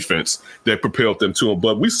the defense that propelled them to him.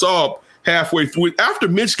 But we saw halfway through, after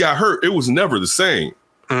Mitch got hurt, it was never the same.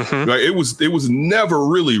 Mm-hmm. Like it was never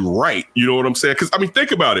really right. You know what I'm saying? Because I mean,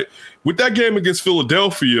 think about it. With that game against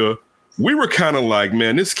Philadelphia, we were kind of like,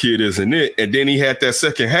 man, this kid isn't it. And then he had that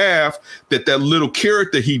second half that little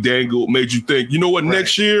carrot that he dangled made you think, you know what,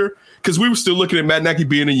 next year? Because we were still looking at Matt Nagy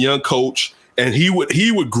being a young coach, and he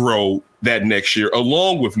would grow that next year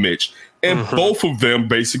along with Mitch. And both of them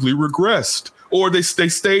basically regressed, or they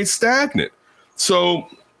stayed stagnant. So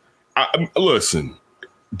listen.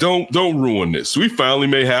 Don't ruin this. We finally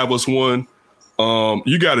may have us one.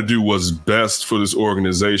 You got to do what's best for this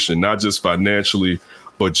organization, not just financially,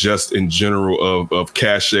 but just in general of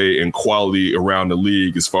cachet and quality around the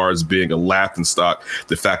league as far as being a laughingstock.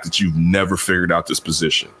 The fact that you've never figured out this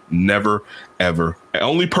position. Never, ever. The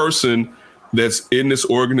only person that's in this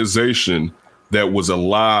organization that was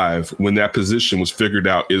alive when that position was figured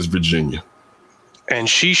out is Virginia. And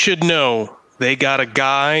she should know. They got a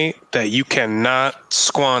guy that you cannot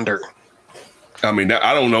squander. I mean,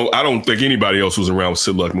 I don't know. I don't think anybody else was around when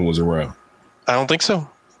Sid Luckman was around. I don't think so.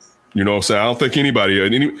 You know what I'm saying? I don't think anybody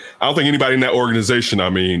in that organization,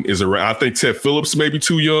 is around. I think Ted Phillips may be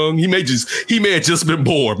too young. He may have just been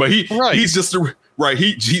bored, but he's just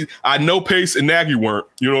right. I know Pace and Nagy weren't.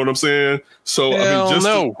 You know what I'm saying? So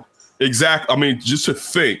exactly. Just to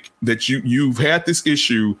think that you've had this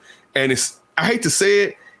issue, and I hate to say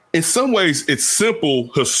it. In some ways, it's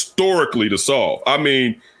simple historically to solve.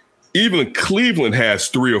 Even Cleveland has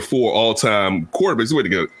 3 or 4 all-time quarterbacks. Way to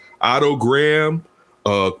go. Otto Graham,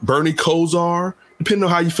 Bernie Kosar. depending on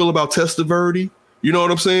how you feel about Testaverde, you know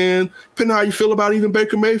what I'm saying? Depending on how you feel about even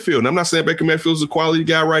Baker Mayfield. And I'm not saying Baker Mayfield's a quality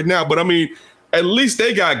guy right now, but I mean, at least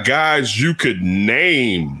they got guys you could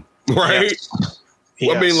name, right? Yes.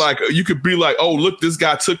 I mean, like you could be like, oh, look, this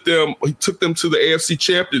guy took them to the AFC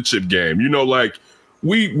Championship game. You know, like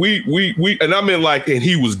we and I mean like, and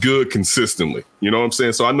he was good consistently. You know what I'm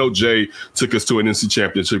saying? So I know Jay took us to an NC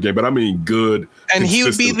Championship game, but I mean good. And he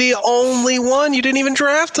would be the only one. You didn't even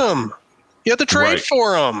draft him. You had to trade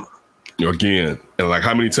for him. Again, and like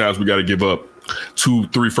how many times we got to give up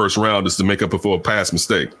 2-3 first rounders to make up for a past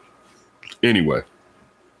mistake? Anyway,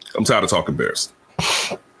 I'm tired of talking Bears.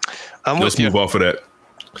 Let's move off of that.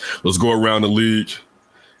 Let's go around the league,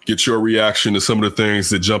 get your reaction to some of the things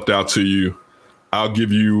that jumped out to you. I'll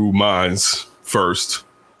give you mine's first.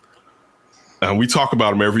 And we talk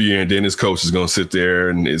about him every year, and then his coach is going to sit there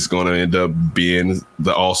and it's going to end up being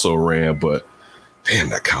the also ran. But damn,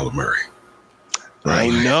 that Kyler Murray. I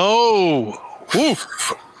know.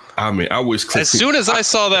 Oof. I mean, I wish Cliff. As soon as I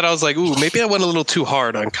saw that, I was like, ooh, maybe I went a little too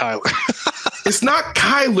hard on Kyler. It's not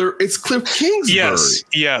Kyler. It's Cliff Kingsbury.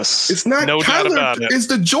 Yes. It's not no Kyler. Doubt about it. It's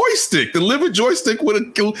the joystick, the liver joystick with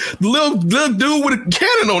a little dude with a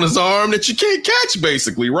cannon on his arm that you can't catch,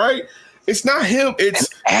 basically, right? It's not him. It's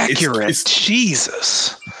accurate. It's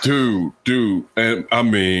Jesus. Dude. And I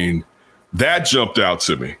mean, that jumped out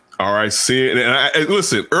to me. All right, and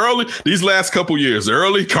listen, early these last couple years,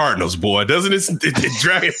 early Cardinals, boy, doesn't it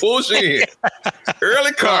drag it pulls you in?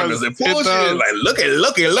 Early Cardinals, it pulls you in like look at,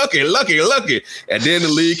 and then the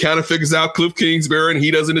league kind of figures out Cliff Kingsbury and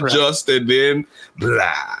he doesn't adjust, and then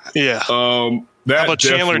blah. Yeah. How about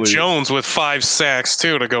Chandler Jones with 5 sacks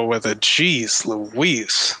too to go with it? Jeez,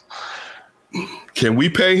 Louise. Can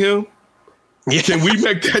we pay him? Yeah. Can we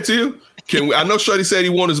make that deal? I know Shuddy said he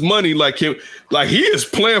won his money. Like he is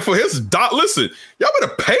playing for his dot. Listen, y'all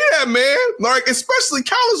better pay that man. Like, especially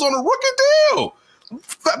Kyler's on a rookie deal.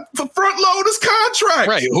 Front load his contract.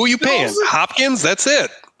 Right. Who you paying? Hopkins? That's it.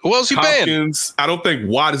 Who else you paying? Hopkins. I don't think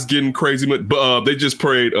Watt is getting crazy much, but they just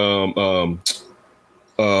paid Buda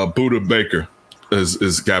Baker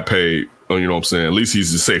is got paid. You know what I'm saying? At least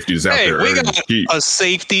he's the safety that's out there. We got a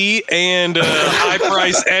safety and a high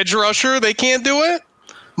price edge rusher. They can't do it.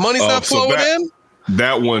 Money's not flowing in?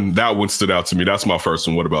 That one stood out to me. That's my first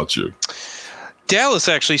one. What about you? Dallas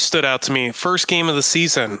actually stood out to me. First game of the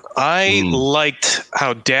season. I liked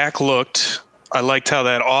how Dak looked. I liked how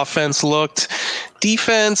that offense looked.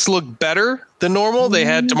 Defense looked better than normal. They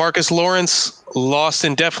had DeMarcus Lawrence lost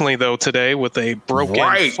indefinitely, though, today with a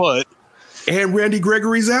broken foot. And Randy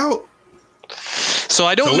Gregory's out. So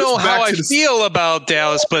I don't know how I feel about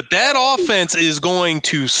Dallas, but that offense is going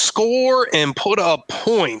to score and put up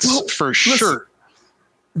points for sure.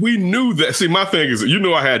 We knew that. See, my thing is,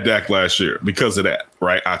 I had Dak last year because of that,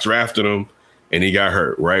 right? I drafted him and he got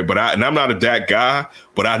hurt, right? But I'm not a Dak guy,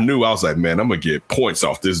 but I knew, I was like, man, I'm going to get points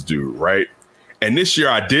off this dude, right? And this year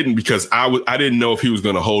I didn't, because I didn't know if he was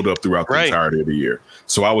going to hold up throughout the entirety of the year.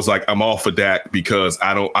 So I was like, I'm off of Dak because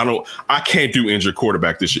I can't do injured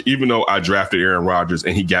quarterback this year, even though I drafted Aaron Rodgers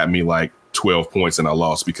and he got me like 12 points and I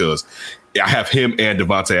lost because I have him and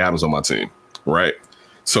Devontae Adams on my team, right?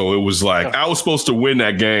 So it was like I was supposed to win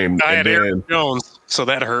that game. I had Aaron Jones, so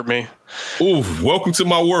that hurt me. Ooh, welcome to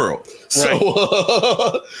my world. Right.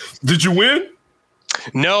 So did you win?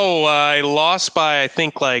 No, I lost by I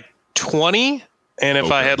think like 20. And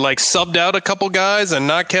if I had like subbed out a couple guys and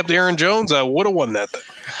not kept Aaron Jones, I would have won that thing.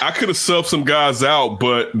 I could have subbed some guys out,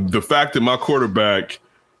 but the fact that my quarterback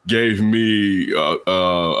gave me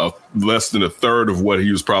less than a third of what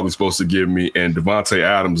he was probably supposed to give me, and Devontae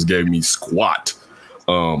Adams gave me squat,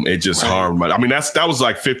 it just harmed my. I mean, that was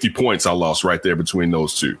like 50 points I lost right there between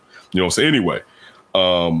those two. You know what I'm saying? Anyway,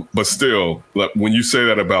 but still, like, when you say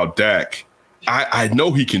that about Dak, I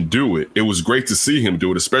know he can do it. It was great to see him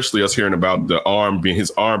do it, especially us hearing about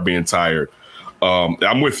his arm being tired.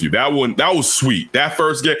 I'm with you. That was sweet. That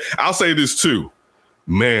first game, I'll say this too.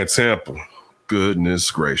 Man, Tampa,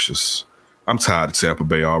 goodness gracious. I'm tired of Tampa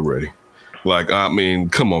Bay already. Like, I mean,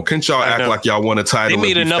 come on. Can't y'all act like y'all won a title? They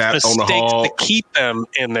made enough mistakes to keep them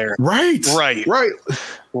in there. Right.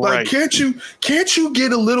 Like, can't you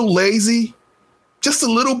get a little lazy? Just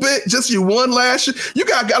a little bit, just you won last year. You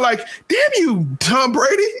got like, damn you, Tom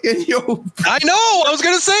Brady and your. I know. I was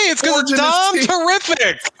gonna say it's because Tom's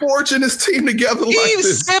terrific. Forging his team together like this.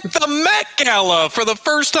 He sipped the Met Gala for the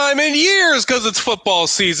first time in years because it's football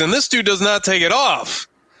season. This dude does not take it off,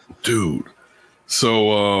 dude.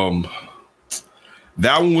 So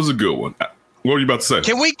that one was a good one. What were you about to say?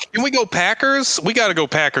 Can we go Packers? We got to go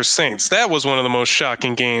Packers Saints. That was one of the most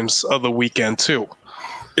shocking games of the weekend too.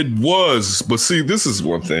 It was, but see, this is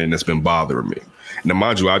one thing that's been bothering me. Now,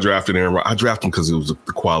 mind you, I drafted Aaron Rodgers. I drafted him because it was the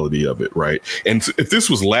quality of it, right? And if this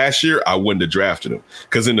was last year, I wouldn't have drafted him.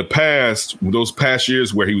 Because in the past, those past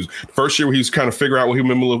years where first year where he was kind of figuring out what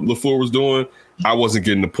LaFleur was doing, I wasn't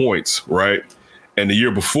getting the points, right? And the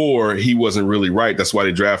year before, he wasn't really right. That's why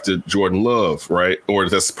they drafted Jordan Love, right? Or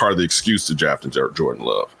that's part of the excuse to drafting Jordan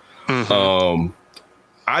Love. Mm-hmm.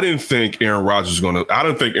 I didn't think Aaron Rodgers was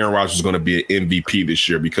going to be an MVP this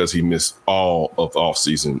year because he missed all of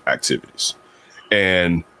offseason activities.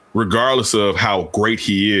 And regardless of how great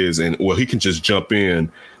he is, and he can just jump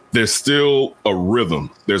in, there's still a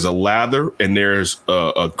rhythm. There's a lather, and there's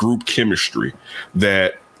a group chemistry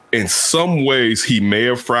that in some ways he may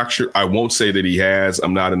have fractured. I won't say that he has.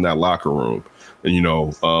 I'm not in that locker room,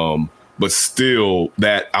 but still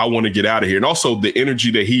that I want to get out of here. And also the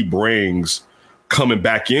energy that he brings coming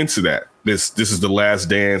back into that. This is the last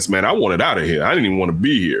dance, man. I wanted out of here. I didn't even want to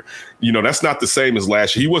be here. That's not the same as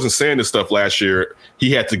last year. He wasn't saying this stuff last year.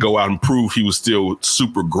 He had to go out and prove he was still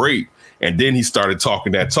super great. And then he started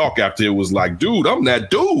talking that talk after it was like, dude, I'm that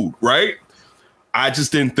dude, right? I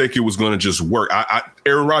just didn't think it was going to just work.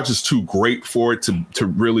 Aaron Rodgers is too great for it to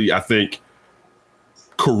really, I think,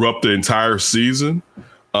 corrupt the entire season.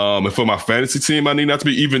 And for my fantasy team, I need not to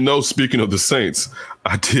be, even though, speaking of the Saints,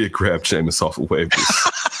 I did grab Jameis off of waivers.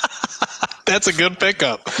 That's a good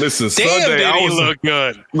pickup. Listen, Damn, Sunday, did he look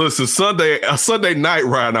good. Listen, Sunday night,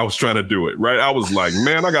 Ryan, I was trying to do it, right? I was like,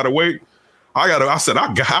 man, I got to wait. I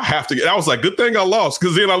have to get, I was like, good thing I lost.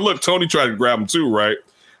 Because then I looked, Tony tried to grab him too, right?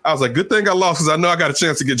 I was like, good thing I lost because I know I got a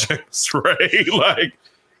chance to get Jameis, right? Like,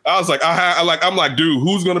 I was like, I'm like, dude,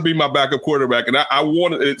 who's going to be my backup quarterback? And I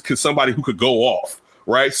wanted it because somebody who could go off.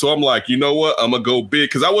 Right. So I'm like, you know what? I'm going to go big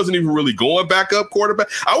because I wasn't even really going backup quarterback.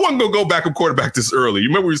 I wasn't going to go backup quarterback this early. You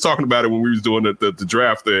remember we was talking about it when we was doing the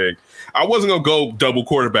draft thing. I wasn't going to go double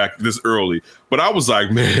quarterback this early. But I was like,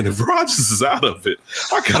 man, if Rodgers is out of it,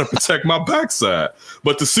 I got to protect my backside.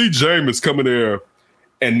 But to see Jameis coming there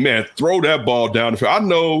and, man, throw that ball down the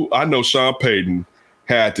field. I know Sean Payton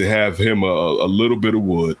had to have him a little bit of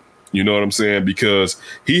wood. You know what I'm saying? Because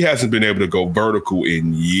he hasn't been able to go vertical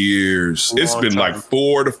in years. It's been like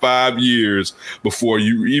 4 to 5 years before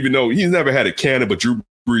even though he's never had a cannon, but Drew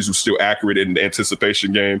Brees was still accurate in the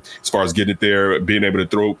anticipation game as far as getting it there, being able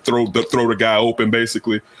to throw the guy open,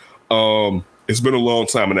 basically. It's been a long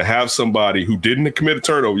time. And to have somebody who didn't commit a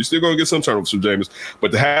turnover, you're still going to get some turnovers from Jameis,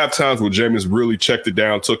 but to have times where Jameis really checked it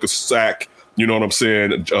down, took a sack, you know what I'm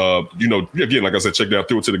saying? Again, like I said, check down,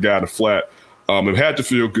 threw it to the guy in the flat. It had to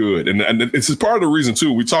feel good. And it's part of the reason,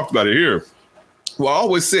 too, we talked about it here. Well, I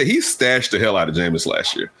always said he stashed the hell out of Jameis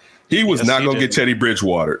last year. He was not going to get Teddy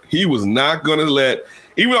Bridgewater. He was not going to let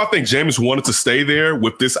 – even though I think Jameis wanted to stay there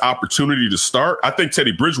with this opportunity to start, I think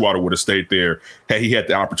Teddy Bridgewater would have stayed there had he had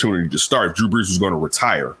the opportunity to start if Drew Brees was going to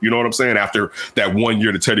retire. You know what I'm saying? After that 1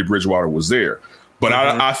 year that Teddy Bridgewater was there. But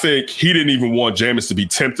I think he didn't even want Jameis to be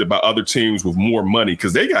tempted by other teams with more money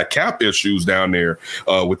because they got cap issues down there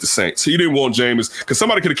with the Saints. He didn't want Jameis because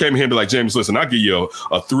somebody could have came here and be like, Jameis, listen, I'll give you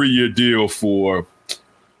a 3-year deal for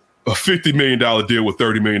a $50 million deal with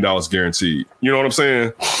 $30 million guaranteed. You know what I'm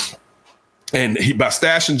saying? And by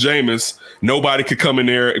stashing Jameis, nobody could come in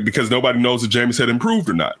there because nobody knows if Jameis had improved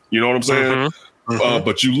or not. You know what I'm saying? Mm-hmm. Mm-hmm.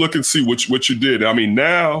 But you look and see what you did. I mean,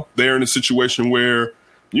 now they're in a situation where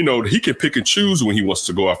he can pick and choose when he wants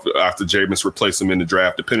to go after Jameis, replace him in the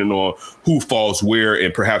draft, depending on who falls where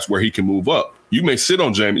and perhaps where he can move up. You may sit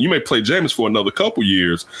on Jameis. You may play Jameis for another couple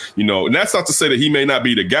years, and that's not to say that he may not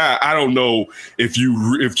be the guy. I don't know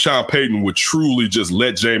if Sean Payton would truly just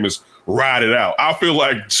let Jameis ride it out. I feel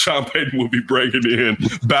like Sean Payton will be bringing in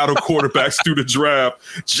battle quarterbacks through the draft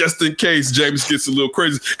just in case Jameis gets a little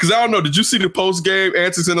crazy. Because I don't know. Did you see the post-game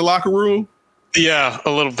antics in the locker room? Yeah, a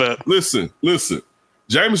little bit. Listen.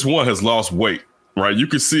 Jameis has lost weight, right? You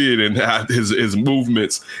can see it in his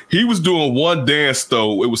movements. He was doing one dance,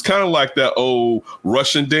 though. It was kind of like that old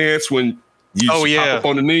Russian dance when you hop up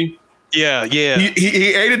on the knee. Yeah.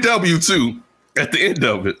 He ate a W, too, at the end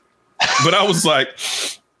of it. But I was like,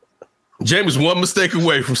 Jameis one mistake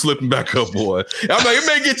away from slipping back up, boy. I'm like, it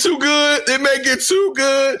may get too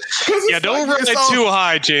good. Yeah, don't ride too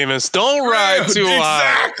high, Jameis. Don't ride too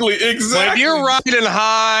high. Exactly. Like, you're riding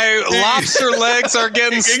high. Lobster legs are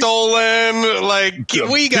getting stolen. Like,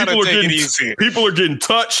 we got to take it easy. People are getting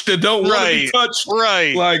touched that don't want to be touched.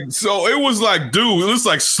 Right. Like, so it was like, dude, it was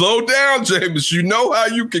like, slow down, Jameis. You know how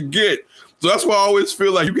you can get. So that's why I always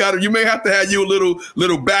feel like you may have to have you a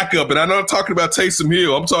little backup. And I'm not talking about Taysom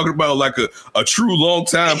Hill. I'm talking about like a true long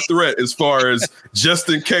time threat as far as just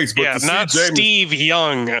in case. But not Steve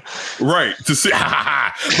Young. Right. To see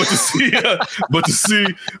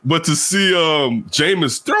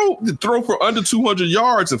Jameis throw for under 200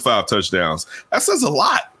 yards and 5 touchdowns. That says a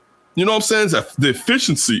lot. You know what I'm saying? It's the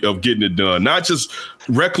efficiency of getting it done, not just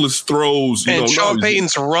reckless throws. And Sean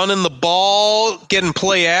Payton's running the ball, getting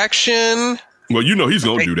play action. Well, he's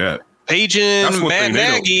going to do that. Paging Matt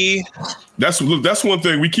Nagy. That's one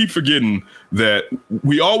thing we keep forgetting, that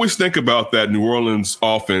we always think about that New Orleans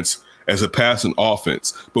offense as a passing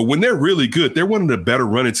offense. But when they're really good, they're one of the better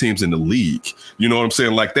running teams in the league. You know what I'm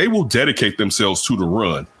saying? Like, they will dedicate themselves to the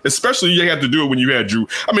run, especially you had to do it when you had Drew.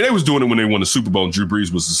 I mean, they was doing it when they won the Super Bowl and Drew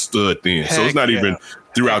Brees was a stud then. So it's not even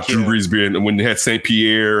throughout Drew Brees being, when they had St.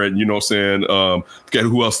 Pierre and, you know what I'm saying? Forget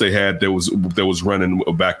who else they had that was running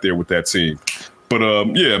back there with that team. But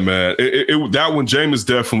yeah, man, that one, Jameis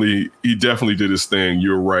definitely did his thing.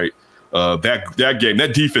 You're right. That game,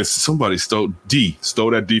 that defense, somebody stole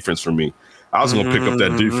that defense from me. I was going to pick up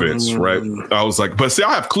that defense, right? I was like, but see,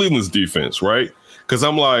 I have Cleveland's defense, right? Because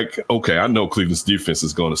I'm like, okay, I know Cleveland's defense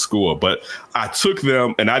is going to score, but I took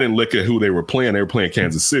them and I didn't look at who they were playing. They were playing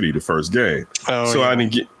Kansas City the first game, I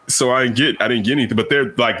didn't get anything. But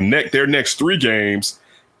they're like their next 3 games,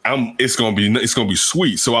 it's gonna be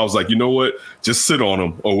sweet. So I was like, you know what? Just sit on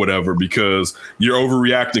them or whatever, because you're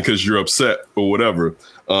overreacting because you're upset or whatever.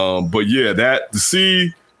 But yeah, to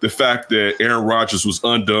see the fact that Aaron Rodgers was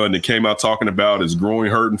undone and came out talking about his groin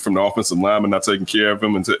hurting from the offensive lineman not taking care of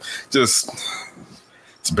him, and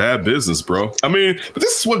it's bad business, bro. I mean, but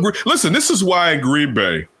this is why in Green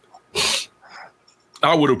Bay,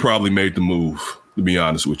 I would have probably made the move, to be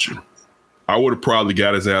honest with you. I would have probably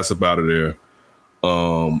got his ass up out of there.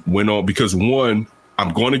 Went on, because one,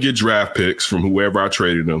 I'm going to get draft picks from whoever I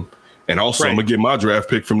traded them. And also I'm going to get my draft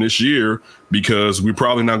pick from this year, because we're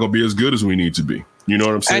probably not going to be as good as we need to be. You know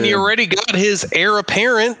what I'm saying? And you already got his heir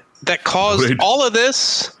apparent that caused all of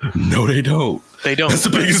this. No, they don't. They don't. That's the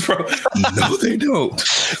biggest problem. No, they don't.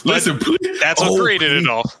 Listen, please. That's what created it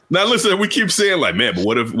all. Now, listen, we keep saying like, man, but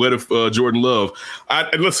what if Jordan Love?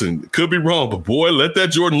 Listen, could be wrong, but boy, let that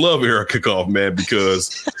Jordan Love era kick off, man,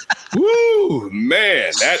 because, woo,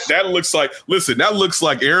 man, that looks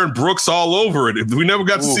like Aaron Brooks all over it. We never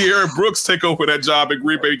got to see Aaron Brooks take over that job at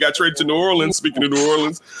Green Bay. He got traded to New Orleans. Speaking of New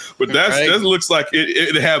Orleans, but that looks like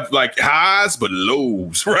it have like highs but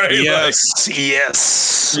lows, right? Yes, like,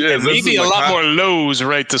 yes. Yeah, maybe a lot more lows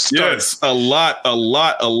right to start. Yes, a lot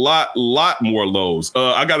more lows.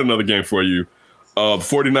 I got another game for you.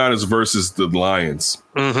 49ers versus the Lions.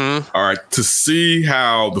 Mm-hmm. All right, to see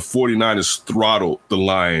how the 49ers throttled the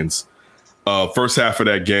Lions first half of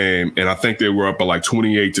that game, and I think they were up by like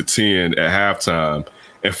 28-10 at halftime.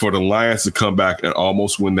 And for the Lions to come back and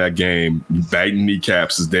almost win that game, biting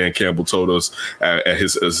kneecaps, as Dan Campbell told us at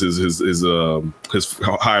his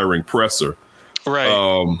hiring presser.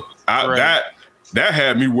 Right. That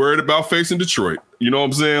had me worried about facing Detroit. You know what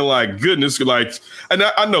I'm saying? Like, goodness, like, and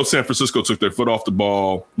I know San Francisco took their foot off the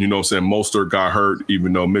ball. You know what I'm saying? Mostert got hurt,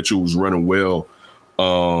 even though Mitchell was running well.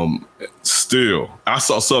 Still, I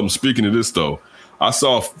saw something. Speaking of this, though, I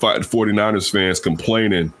saw 49ers fans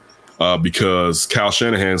complaining because Kyle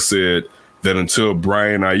Shanahan said that until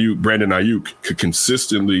Brandon Ayuk could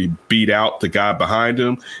consistently beat out the guy behind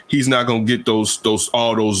him, he's not going to get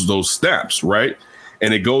all those snaps, right?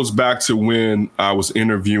 And it goes back to when I was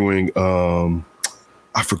interviewing,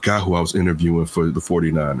 I forgot who I was interviewing for the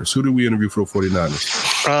 49ers. Who did we interview for the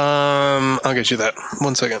 49ers? I'll get you that.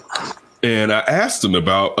 1 second. And I asked him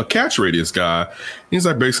about a catch radius guy. He's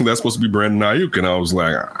like, basically, that's supposed to be Brandon Ayuk. And I was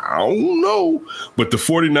like, I don't know. But the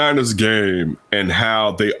 49ers game and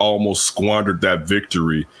how they almost squandered that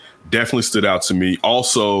victory definitely stood out to me.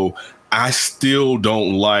 Also, I still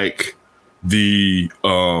don't like the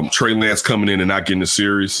Trey Lance coming in and not getting the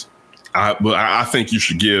series. But I think you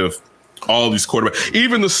should give all these quarterbacks,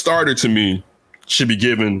 even the starter, to me, should be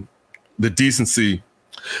given the decency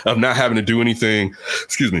of not having to do anything,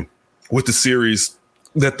 with the series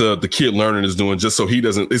that the kid learning is doing, just so he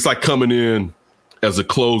doesn't. It's like coming in as a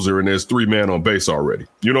closer and there's 3 men on base already.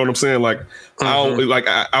 You know what I'm saying? Like,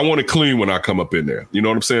 I want to clean when I come up in there. You know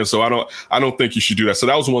what I'm saying? So I don't think you should do that. So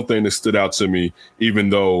that was one thing that stood out to me, even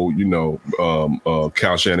though,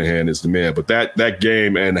 Kyle Shanahan is the man. But that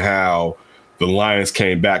game and how the Lions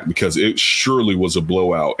came back, because it surely was a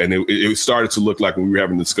blowout. And it started to look like when we were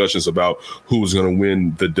having discussions about who was going to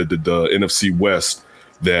win the NFC West,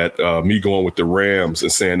 that me going with the Rams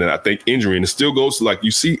and saying that I think injury, and it still goes to, like,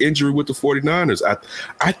 you see injury with the 49ers.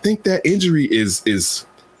 I think that injury is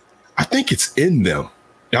I think it's in them.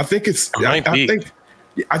 I think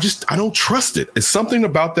I don't trust it. It's something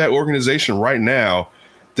about that organization right now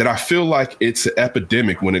that I feel like it's an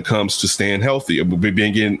epidemic when it comes to staying healthy,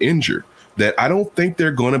 being getting injured, that I don't think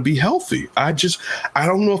they're going to be healthy. I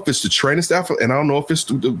don't know if it's the training staff, and I don't know if it's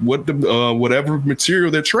whatever material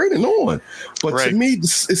they're training on. But to me,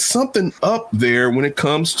 it's something up there when it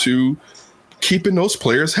comes to keeping those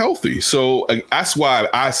players healthy. So that's why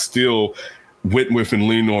I still went with and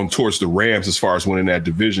leaned on towards the Rams as far as winning that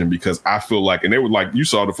division, because I feel like, and they were like, you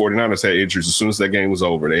saw the 49ers had injuries as soon as that game was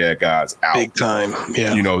over. They had guys out. Big time.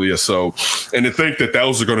 Yeah. So, and to think that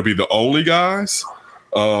those are going to be the only guys,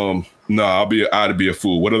 no, I'd be a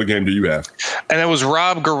fool. What other game do you have? And it was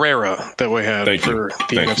Rob Guerrero that we had for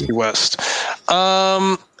the NFC West.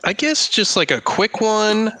 I guess just like a quick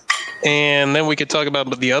one, and then we could talk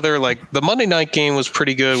about the other. Like the Monday night game was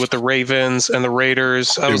pretty good with the Ravens and the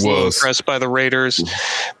Raiders. I was a little impressed by the Raiders,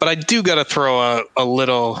 but I do got to throw out a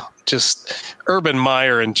little just Urban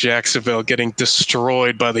Meyer in Jacksonville getting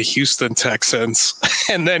destroyed by the Houston Texans,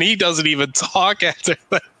 and then he doesn't even talk after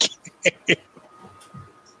that game.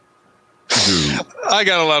 Dude, I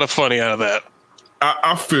got a lot of funny out of that.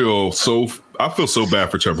 I feel so bad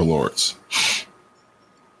for Trevor Lawrence.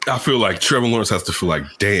 I feel like Trevor Lawrence has to feel like,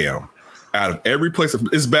 damn, out of every place,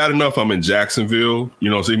 it's bad enough I'm in Jacksonville,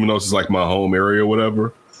 so even though it's like my home area or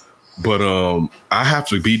whatever, but I have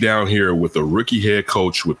to be down here with a rookie head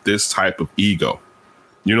coach with this type of ego.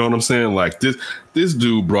 You know what I'm saying? Like this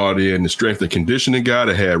dude brought in the strength and conditioning guy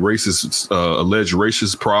that had alleged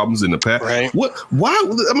racist problems in the past. Right.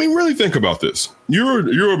 Why? I mean, really think about this.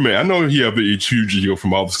 You're a man. I know you have a huge ego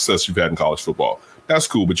from all the success you've had in college football. That's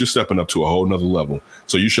cool, but you're stepping up to a whole nother level.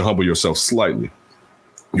 So you should humble yourself slightly.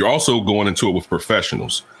 You're also going into it with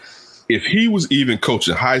professionals. If he was even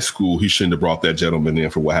coaching high school, he shouldn't have brought that gentleman in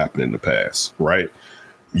for what happened in the past, right?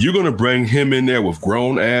 You're going to bring him in there with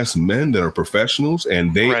grown-ass men that are professionals,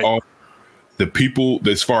 and they are the people,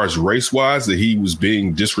 as far as race-wise, that he was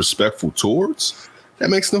being disrespectful towards? That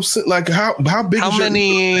makes no sense. Like, how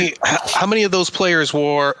many of those players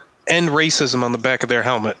wore end racism on the back of their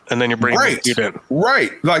helmet, and then you're bringing it in?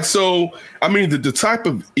 Right. Like, so, I mean, the type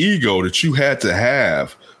of ego that you had to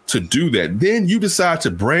have to do that, then you decide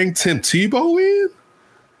to bring Tim Tebow in?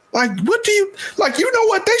 Like, what do you, like, you know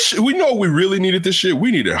what? We know we really needed this shit.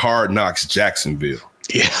 We needed Hard Knocks Jacksonville.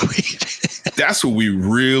 Yeah, we did. That's what we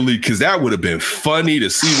really, because that would have been funny to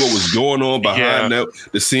see what was going on behind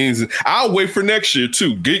the scenes. I'll wait for next year,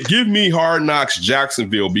 too. Give me Hard Knocks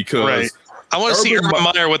Jacksonville, because I want to see Urban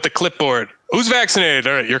Meyer with the clipboard. Who's vaccinated?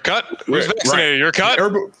 All right, you're cut. Who's vaccinated? You're cut.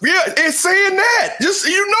 It's saying that. Just,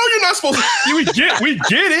 you're not supposed to. We get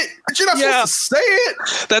it, but you're not supposed to say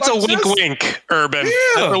it. That's like, a wink, Urban. Yeah,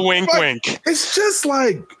 that's a wink. It's just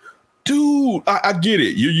like, dude, I get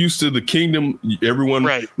it. You're used to the kingdom. Everyone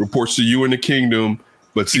reports to you in the kingdom.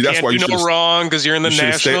 But see, that's why you can't do no wrong, because you're in the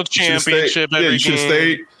national championship every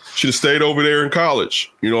game. Should have stayed over there in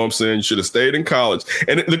college. You know what I'm saying? You should have stayed in college.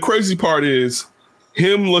 And the crazy part is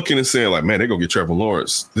him looking and saying, like, man, they're going to get Trevor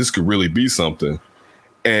Lawrence. This could really be something.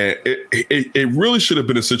 And it really should have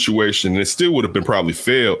been a situation, and it still would have been probably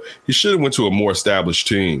failed. He should have went to a more established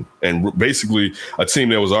team, and basically a team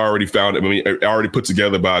that was already already put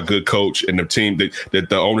together by a good coach, and the team that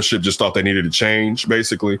the ownership just thought they needed to change,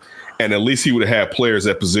 basically. And at least he would have had players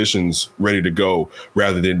at positions ready to go,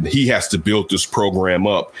 rather than he has to build this program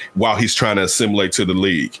up while he's trying to assimilate to the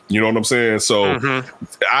league. You know what I'm saying? So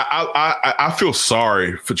I feel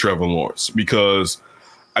sorry for Trevor Lawrence, because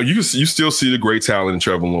you still see the great talent in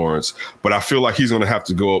Trevor Lawrence, but I feel like he's going to have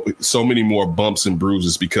to go up so many more bumps and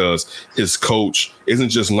bruises, because his coach isn't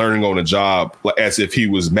just learning on the job as if he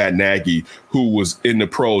was Matt Nagy, who was in the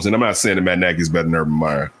pros. And I'm not saying that Matt Nagy's better than Urban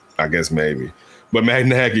Meyer. I guess maybe. But Matt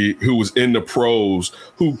Nagy, who was in the pros,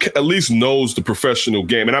 who at least knows the professional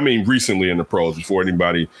game. And I mean recently in the pros, before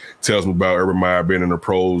anybody tells me about Urban Meyer being in the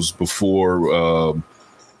pros before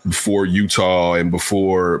Utah and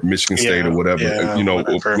before Michigan State or whatever,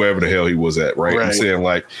 wherever the hell he was at, right? I'm saying,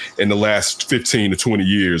 like, in the last 15 to 20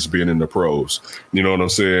 years being in the pros, you know what I'm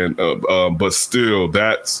saying? But still,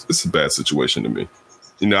 it's a bad situation to me.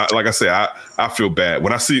 You know, like I say, I feel bad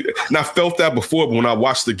when I see, and I felt that before, but when I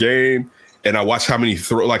watch the game and I watch how many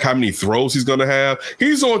throws he's going to have,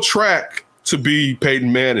 he's on track to be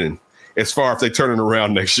Peyton Manning as far as they turn it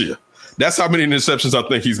around next year. That's how many interceptions I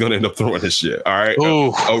think he's going to end up throwing this year. All right,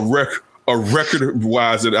 a record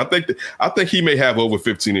wise, I think he may have over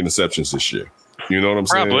 15 interceptions this year. You know what I'm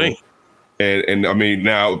saying? Probably. And I mean,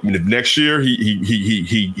 now next year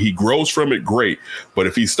he grows from it, great. But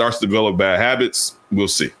if he starts to develop bad habits, we'll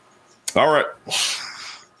see. All right,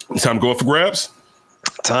 time to go up for grabs.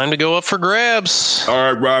 Time to go up for grabs.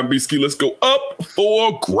 All right, Ryan Beaskey, let's go up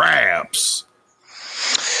for grabs.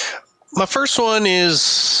 My first one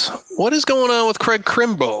is, what is going on with Craig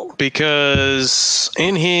Kimbrel? Because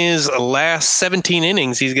in his last 17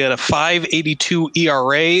 innings, he's got a 5.82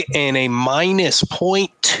 ERA and a minus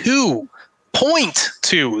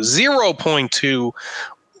 0.2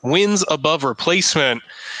 wins above replacement.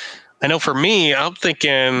 I know for me, I'm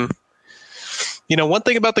thinking, one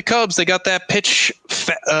thing about the Cubs, they got that pitch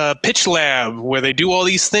lab where they do all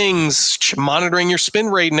these things, monitoring your spin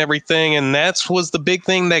rate and everything, and that was the big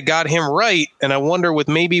thing that got him right. And I wonder,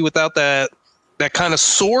 without that kind of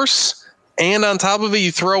source, and on top of it,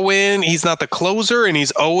 you throw in he's not the closer, and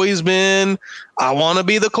he's always been, I want to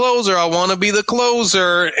be the closer,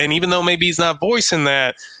 and even though maybe he's not voicing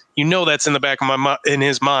that, that's in the back of in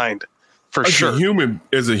his mind. For sure.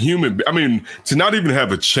 As a human, I mean, to not even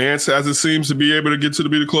have a chance, as it seems, to be able to get to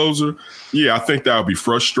be the closer, I think that would be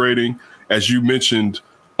frustrating. As you mentioned,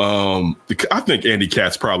 I think Andy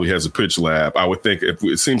Katz probably has a pitch lab. I would think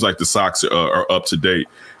it seems like the Sox are up to date.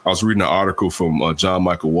 I was reading an article from John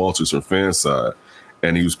Michael Walters from Fanside,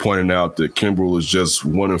 and he was pointing out that Kimbrel is just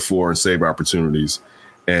 1-4 in save opportunities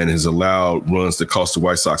and has allowed runs that cost the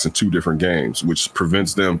White Sox in 2 different games, which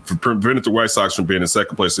prevented the White Sox from being in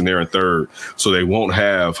second place and they're in third, so they won't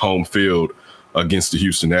have home field against the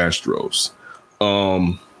Houston Astros.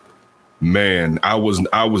 Man, I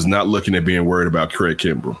was not looking at being worried about Craig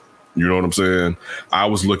Kimbrel. You know what I'm saying? I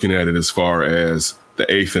was looking at it as far as the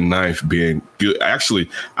 8th and 9th being good. Actually,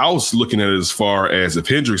 I was looking at it as far as if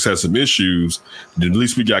Hendricks has some issues, then at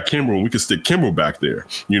least we got Kimbrel and we can stick Kimbrel back there.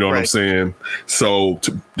 You know what I'm saying? So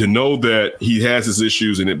to know that he has his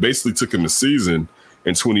issues, and it basically took him a season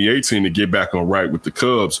in 2018 to get back on right with the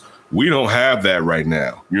Cubs. We don't have that right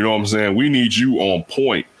now. You know what I'm saying? We need you on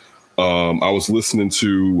point. I was listening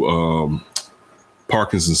to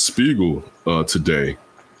Parkins and Spiegel today.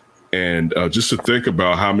 And just to think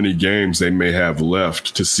about how many games they may have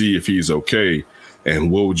left to see if he's okay, and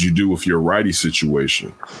what would you do with your righty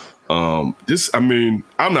situation? I'm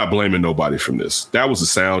not blaming nobody from this. That was a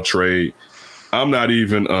sound trade. I'm not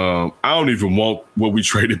even. I don't even want what we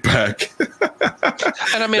traded back.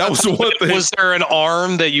 And I mean, that was the one thing. Was there an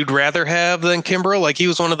arm that you'd rather have than Kimbrel? Like, he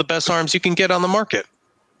was one of the best arms you can get on the market.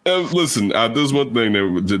 Listen, there's one thing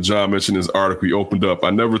that John mentioned in his article. He opened up. I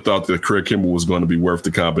never thought that Craig Kimbrel was going to be worth the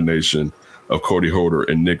combination of Cody Holder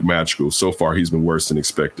and Nick Madrigal. So far, he's been worse than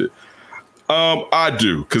expected. I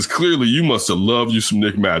do, because clearly you must have loved you some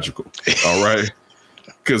Nick Madrigal. All right.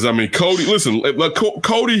 Because, I mean, Cody, listen, like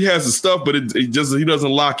Cody has the stuff, but he doesn't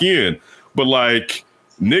lock in. But like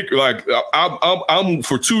Nick, like I'm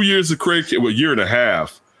for 2 years of Craig, a year and a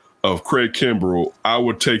half of Craig Kimbrel, I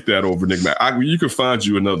would take that over Nick Madrigal. You could find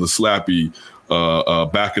you another slappy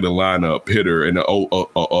back of the lineup hitter and a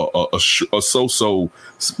so-so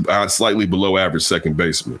slightly below average second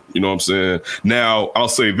baseman. You know what I'm saying? Now, I'll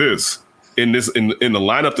say this. In the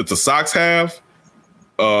lineup that the Sox have,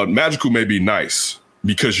 Madrigal may be nice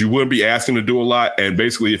because you wouldn't be asking to do a lot. And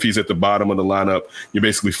basically, if he's at the bottom of the lineup, you're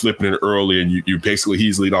basically flipping it early and you basically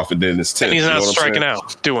he's lead off and then it's 10. And he's not striking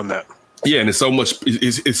out doing that. Yeah, and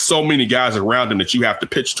it's so many guys around him that you have to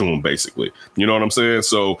pitch to him, basically. You know what I'm saying?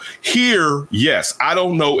 So here, yes, I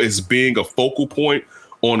don't know as being a focal point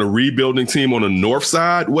on a rebuilding team on the north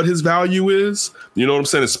side what his value is. You know what I'm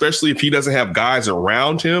saying? Especially if he doesn't have guys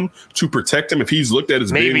around him to protect him. If he's looked at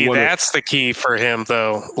as maybe that's the key for him,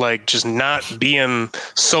 though. Like, just not being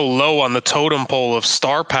so low on the totem pole of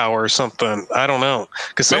star power or something. I don't know,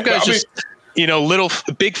 because some guys little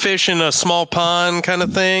big fish in a small pond kind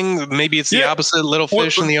of thing. Maybe it's the opposite, little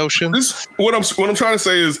fish in the ocean. What I'm trying to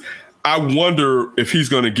say is, I wonder if he's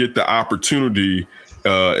going to get the opportunity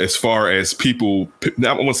as far as people,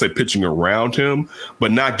 I want to say pitching around him,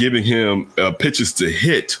 but not giving him pitches to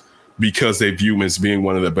hit because they view him as being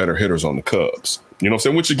one of the better hitters on the Cubs. You know what I'm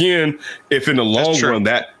saying? Which again, if in the long run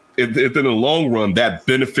if in the long run that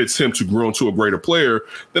benefits him to grow into a greater player,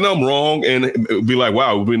 then I'm wrong, and it'd be like,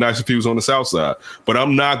 wow, it would be nice if he was on the south side. But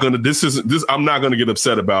I'm not gonna get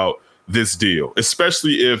upset about this deal,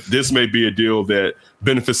 especially if this may be a deal that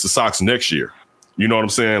benefits the Sox next year. You know what I'm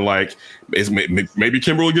saying? Like, maybe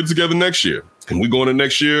Kimbrel will get together next year, and we go into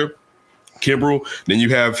next year, Kimbrel. Then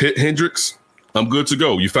you have Hendricks. I'm good to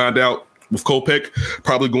go. You find out with Kopech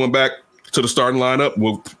probably going back to the starting lineup.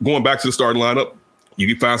 Going back to the starting lineup. You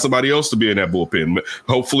can find somebody else to be in that bullpen.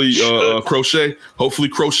 Hopefully, Crochet. Hopefully,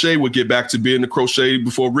 Crochet would get back to being the Crochet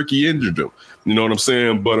before Ricky injured him. You know what I'm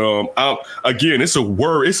saying? But again, it's a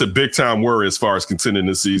worry. It's a big time worry as far as contending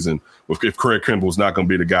this season. If Craig Kimball's not going to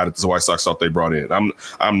be the guy that the White Sox thought they brought in,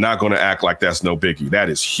 I'm not going to act like that's no biggie. That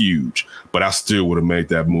is huge. But I still would have made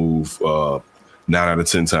that move 9 out of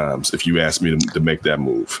 10 times if you asked me to make that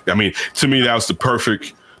move. I mean, to me, that's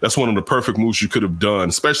one of the perfect moves you could have done,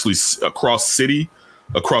 especially across city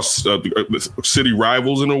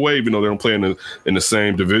rivals in a way, even though they don't play in the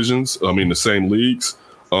same divisions. I mean, the same leagues.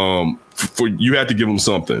 For you had to give them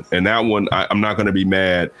something, and that one I'm not going to be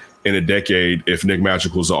mad in a decade if Nick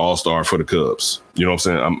Madrigal's an all-star for the Cubs. You know what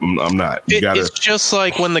I'm saying? I'm not. It's just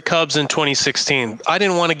like when the Cubs in 2016. I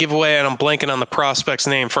didn't want to give away, and I'm blanking on the prospect's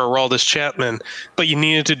name for Aroldis Chapman, but you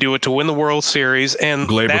needed to do it to win the World Series. And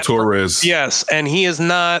Gleyber Torres. Yes, and he is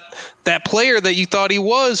not that player that you thought he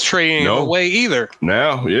was trading away either.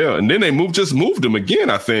 Now, yeah, and then they just moved him again,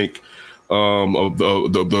 I think. Of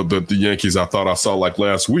the Yankees, I thought I saw like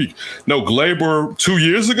last week. No, Gleyber 2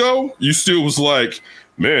 years ago, you still was like,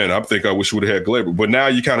 man, I think I wish we would have had Gleyber. But now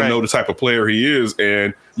you kind of know the type of player he is,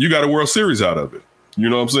 and you got a World Series out of it. You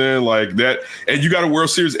know what I'm saying? Like that, and you got a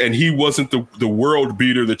World Series, and he wasn't the world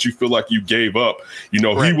beater that you feel like you gave up. You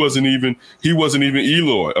know, he wasn't even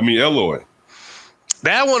Eloy.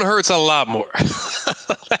 That one hurts a lot more.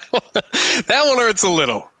 that one hurts a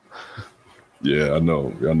little. Yeah, I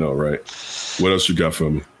know, right? What else you got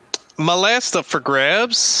for me? My last up for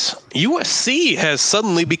grabs, USC has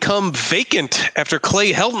suddenly become vacant after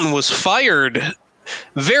Clay Helton was fired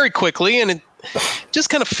very quickly, and it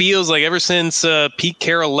just kind of feels like ever since Pete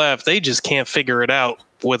Carroll left, they just can't figure it out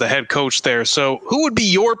with a head coach there. So who would be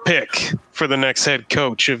your pick for the next head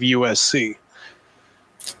coach of USC?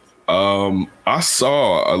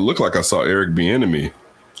 It looked like I saw Eric Bieniemy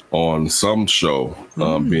on some show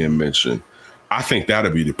being mentioned. I think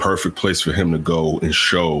that'd be the perfect place for him to go and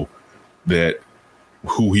show that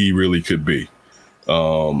who he really could be.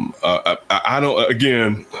 I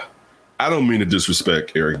don't mean to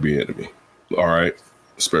disrespect Eric Bieniemy, all right,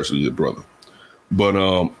 especially your brother, but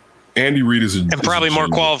Andy Reid is probably more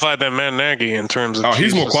qualified than Matt Nagy in terms of.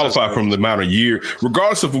 He's more qualified from the amount of year,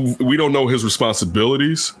 regardless of we don't know his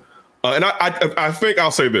responsibilities. And I think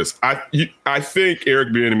I'll say this: I think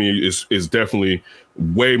Eric Bieniemy is definitely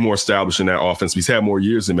way more established in that offense. He's had more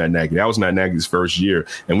years than Matt Nagy. That was Matt Nagy's first year,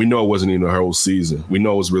 and we know it wasn't even the whole season. We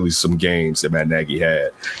know it was really some games that Matt Nagy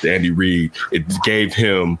had. The Andy Reid, it gave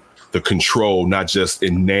him the control, not just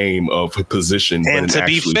in name of position. And but to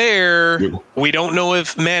be fair, we don't know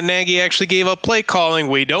if Matt Nagy actually gave up play calling.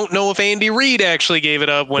 We don't know if Andy Reid actually gave it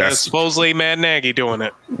up when it's supposedly Matt Nagy doing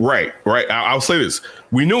it. Right. I'll say this.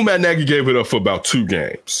 We knew Matt Nagy gave it up for about 2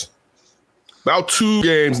 games.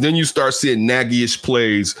 Then you start seeing Nagy-ish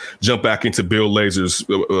plays jump back into Bill Lazor's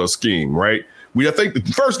scheme, right? I think the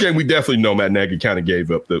first game we definitely know Matt Nagy kind of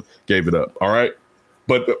gave it up. All right,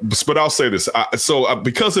 but I'll say this.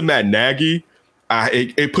 Because of Matt Nagy,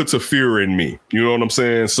 it puts a fear in me. You know what I'm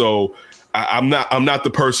saying? So I'm not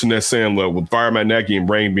the person that's saying, look, we'll fire Matt Nagy and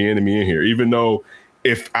bring Bieniemy in here. Even though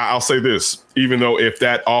if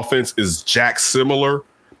that offense is jack similar.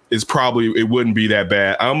 It wouldn't be that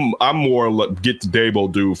bad. I'm more like get the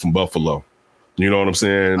Dabo dude from Buffalo. You know what I'm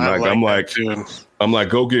saying? I'm like,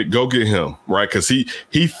 go get him, right? Because he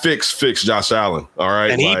fixed Josh Allen, all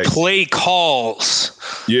right, and he play calls.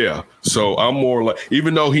 Yeah, so I'm more like,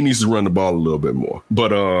 even though he needs to run the ball a little bit more,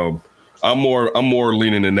 but I'm more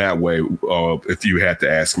leaning in that way. If you had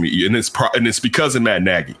to ask me, and it's because of Matt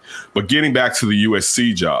Nagy. But getting back to the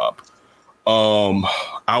USC job,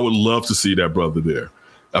 I would love to see that brother there.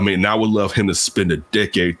 I mean, I would love him to spend a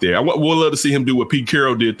decade there. I would love to see him do what Pete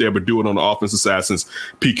Carroll did there, but do it on the offensive side, since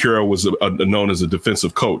Pete Carroll was known as a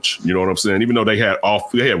defensive coach. You know what I'm saying? Even though they had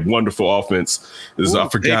wonderful offense. They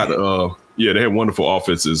had wonderful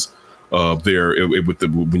offenses there.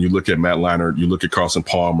 When you look at Matt Leinart, you look at Carson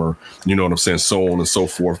Palmer. You know what I'm saying? So on and so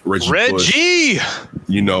forth. Reggie Bush,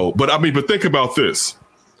 you know, but think about this,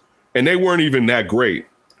 and they weren't even that great.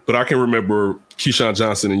 But I can remember Keyshawn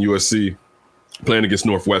Johnson and USC playing against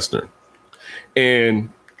Northwestern, and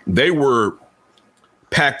they were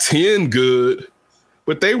Pac-10 good,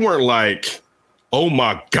 but they weren't like, oh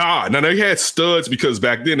my God. Now they had studs, because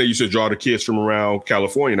back then they used to draw the kids from around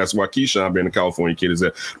California. That's why Keyshawn, being a California kid, is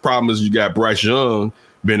that. Problem is you got Bryce Young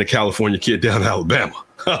being a California kid down in Alabama.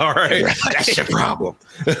 All right. That's your problem.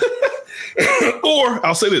 Or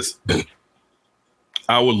I'll say this.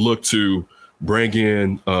 I would look to bring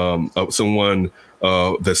in someone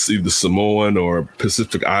that's either Samoan or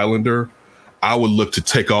Pacific Islander. I would look to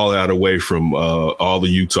take all that away from all the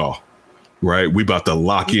Utah, right? We about to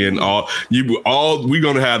lock in we're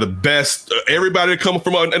going to have the best, everybody coming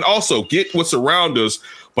from, and also get what's around us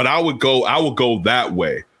but I would go that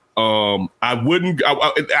way. I wouldn't.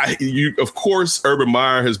 Of course, Urban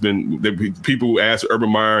Meyer has been. People asked Urban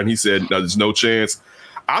Meyer, and he said, no, "There's no chance."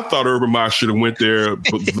 I thought Urban Meyer should have went there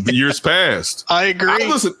years past. I agree.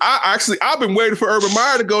 I've been waiting for Urban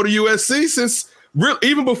Meyer to go to USC since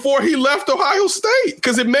even before he left Ohio State,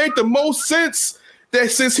 because it made the most sense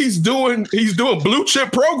that since he's doing blue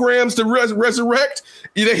chip programs to resurrect,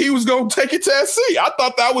 that he was going to take it to SC. I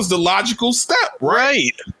thought that was the logical step,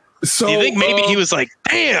 right? So you think maybe he was like,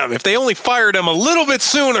 damn, if they only fired him a little bit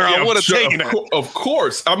sooner, I would have taken it. Of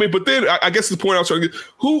course. I mean, but then I guess the point I was trying to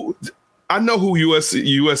get, I know who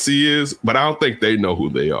USC is, but I don't think they know who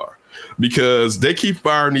they are, because they keep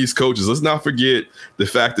firing these coaches. Let's not forget the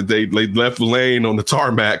fact that they left Lane on the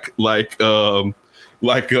tarmac like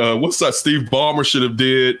what's that Steve Ballmer should have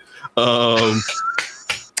did.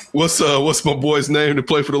 What's my boy's name to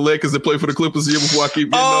play for the Lakers, that play for the Clippers here before I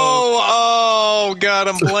keep getting Oh, God,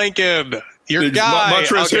 I'm blanking. Your guy.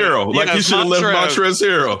 Montrezl Harrell. Like, he should have left Montrezl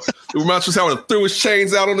Harrell. Montrezl Harrell threw his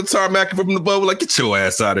chains out on the tarmac from the bubble. Like, get your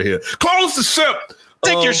ass out of here. Close the ship.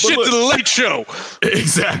 Take your shit to the Late Show.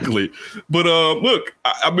 Exactly. But look,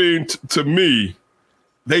 I mean, to me,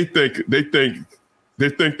 they think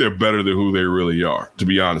they're better than who they really are, to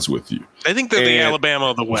be honest with you. I think they're the Alabama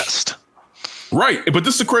of the West. Right. But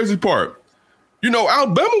this is the crazy part. You know,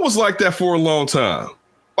 Alabama was like that for a long time.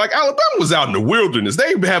 Like, Alabama was out in the wilderness.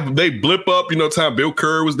 They blip up, time Bill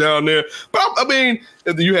Kerr was down there. But I mean,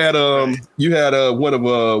 you had one of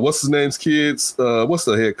what's his name's kids? What's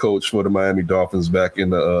the head coach for the Miami Dolphins back in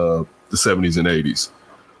the 70s and 80s?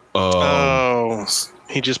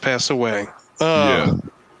 He just passed away. Yeah.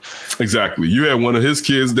 Exactly. You had one of his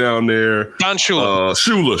kids down there. Don Shula.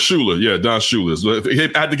 Shula. Yeah, Don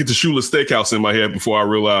Shula. I had to get the Shula Steakhouse in my head before I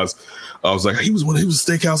realized I was like, he was a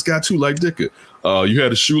steakhouse guy too, like Dicker. You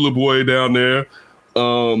had a Shula boy down there.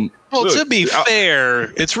 To be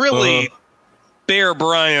fair, it's really Bear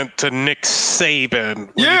Bryant to Nick Saban.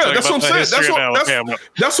 Yeah, that's what I'm saying.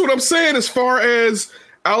 That's what I'm saying as far as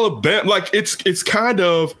Alabama. Like, it's kind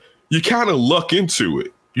of, you kind of luck into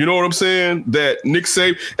it. You know what I'm saying? That Nick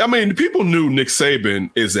Saban, I mean, people knew Nick Saban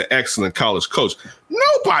is an excellent college coach.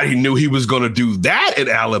 Nobody knew he was going to do that at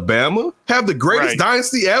Alabama, have the greatest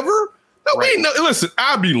dynasty ever. Listen,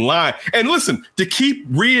 I'd be lying. And listen, to keep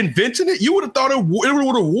reinventing it, you would have thought it would have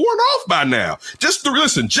worn off by now. Just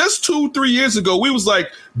 2-3 years ago, we was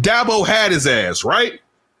like, Dabo had his ass, right?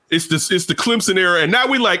 It's the Clemson era. And now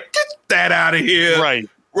we like, get that out of here. Right.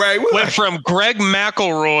 Went from Greg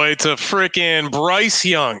McElroy to freaking Bryce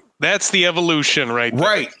Young. That's the evolution right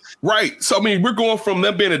there. Right. So, I mean, we're going from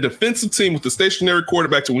them being a defensive team with the stationary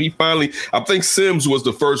quarterback to when he finally, I think Sims was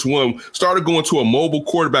the first one, started going to a mobile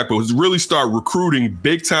quarterback, but was really start recruiting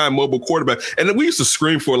big-time mobile quarterback. And then we used to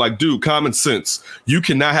scream for, like, dude, common sense. You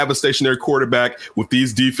cannot have a stationary quarterback with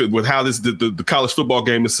these defense, with how the college football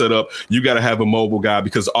game is set up. You got to have a mobile guy,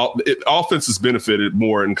 because offense has benefited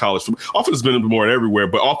more in college football. Offense has benefited more everywhere,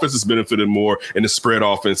 but offense has benefited more in the spread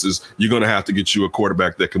offenses. You're going to have to get you a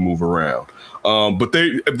quarterback that can move around. But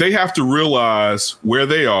they have to realize where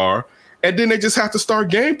they are, and then they just have to start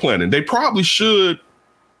game planning. They probably should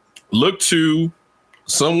look to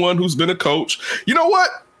someone who's been a coach. You know what?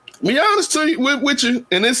 Be honest with you,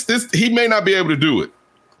 and this he may not be able to do it.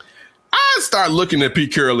 I start looking at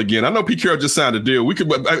Pete Carroll again. I know Pete Carroll just signed a deal.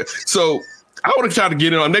 So I would have tried to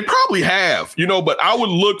get in on. They probably have, but I would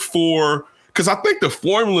look for. Because I think the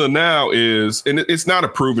formula now is, and it's not a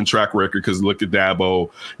proven track record, because look at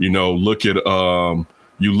Dabo, look at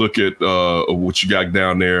what you got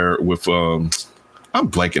down there with, I'm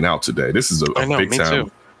blanking out today. This is a big time.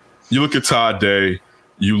 Too. You look at Todd Day,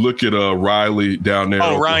 you look at Riley down there.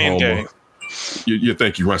 Oh, Ryan Day.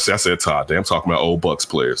 Thank you. I said Todd Day. I'm talking about old Bucks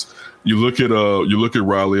players. You look at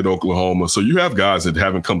Riley at Oklahoma. So you have guys that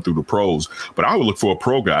haven't come through the pros, but I would look for a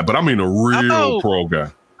pro guy, but I mean a real pro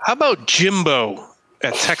guy. How about Jimbo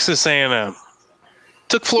at Texas A&M?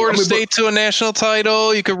 Took Florida State to a national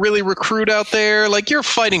title. You could really recruit out there. Like, you're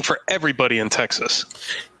fighting for everybody in Texas.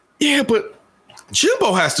 Yeah, but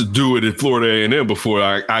Jimbo has to do it at Florida A&M before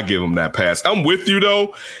I give him that pass. I'm with you,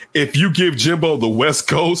 though. If you give Jimbo the West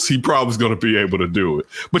Coast, he probably is going to be able to do it.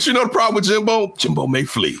 But you know the problem with Jimbo? Jimbo may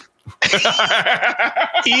flee.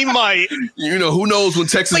 He might. Who knows when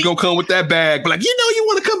Texas is going to come with that bag. But like, you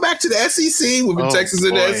want to come back to the SEC when Texas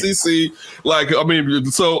in the SEC. Like, I mean,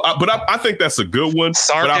 so, but I think that's a good one.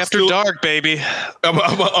 Sark after dark, baby.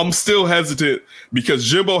 I'm still hesitant, because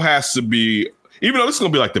Jimbo has to be, even though this is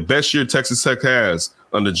going to be like the best year Texas Tech has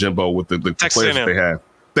under Jimbo with the players that they have.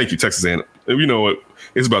 Thank you, Texas A&M. You know what?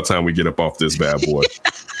 It's about time we get up off this bad boy.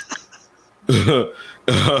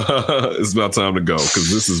 It's about time to go because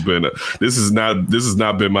this has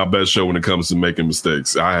not been my best show when it comes to making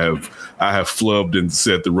mistakes. I have flubbed and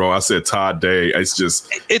said the wrong. I said Todd Day. It's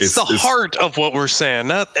the heart of what we're saying.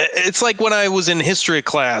 It's like when I was in history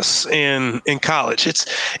class in college.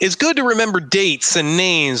 It's good to remember dates and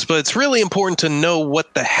names, but it's really important to know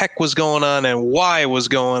what the heck was going on and why it was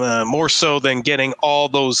going on, more so than getting all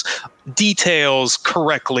those details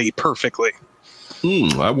correctly, perfectly.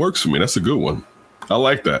 That works for me. That's a good one. I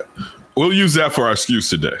like that. We'll use that for our excuse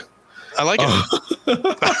today. I like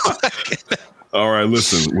it. All right,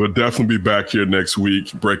 listen, we'll definitely be back here next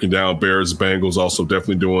week breaking down Bears, Bengals, also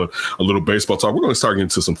definitely doing a little baseball talk. We're going to start getting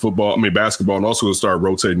into basketball, and also going to start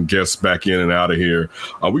rotating guests back in and out of here.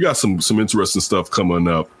 We got some interesting stuff coming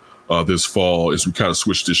up this fall as we kind of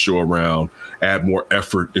switch this show around, add more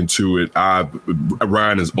effort into it.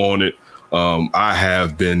 Ryan is on it. I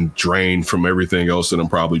have been drained from everything else that I'm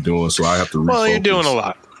probably doing, so I have to refocus. Well, you're doing a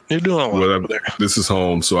lot. Over there. This is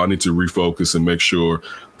home, so I need to refocus and make sure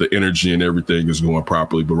the energy and everything is going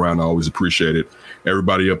properly. But Ryan, I always appreciate it.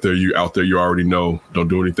 Everybody up there, you already know, don't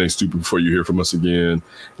do anything stupid before you hear from us again.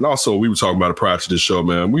 And also, we were talking about it prior to this show,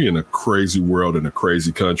 man. We in a crazy world, in a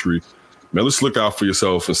crazy country. Man, let's look out for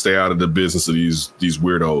yourself and stay out of the business of these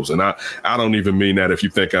weirdos. And I don't even mean that if you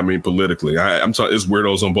think I mean politically. I'm talking, it's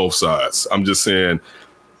weirdos on both sides. I'm just saying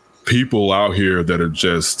people out here that are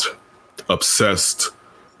just obsessed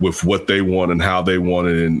with what they want and how they want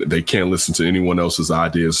it, and they can't listen to anyone else's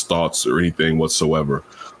ideas, thoughts, or anything whatsoever.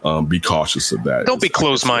 Be cautious of that. Don't be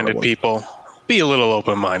closed-minded, people. Be a little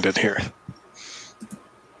open-minded here.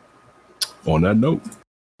 On that note.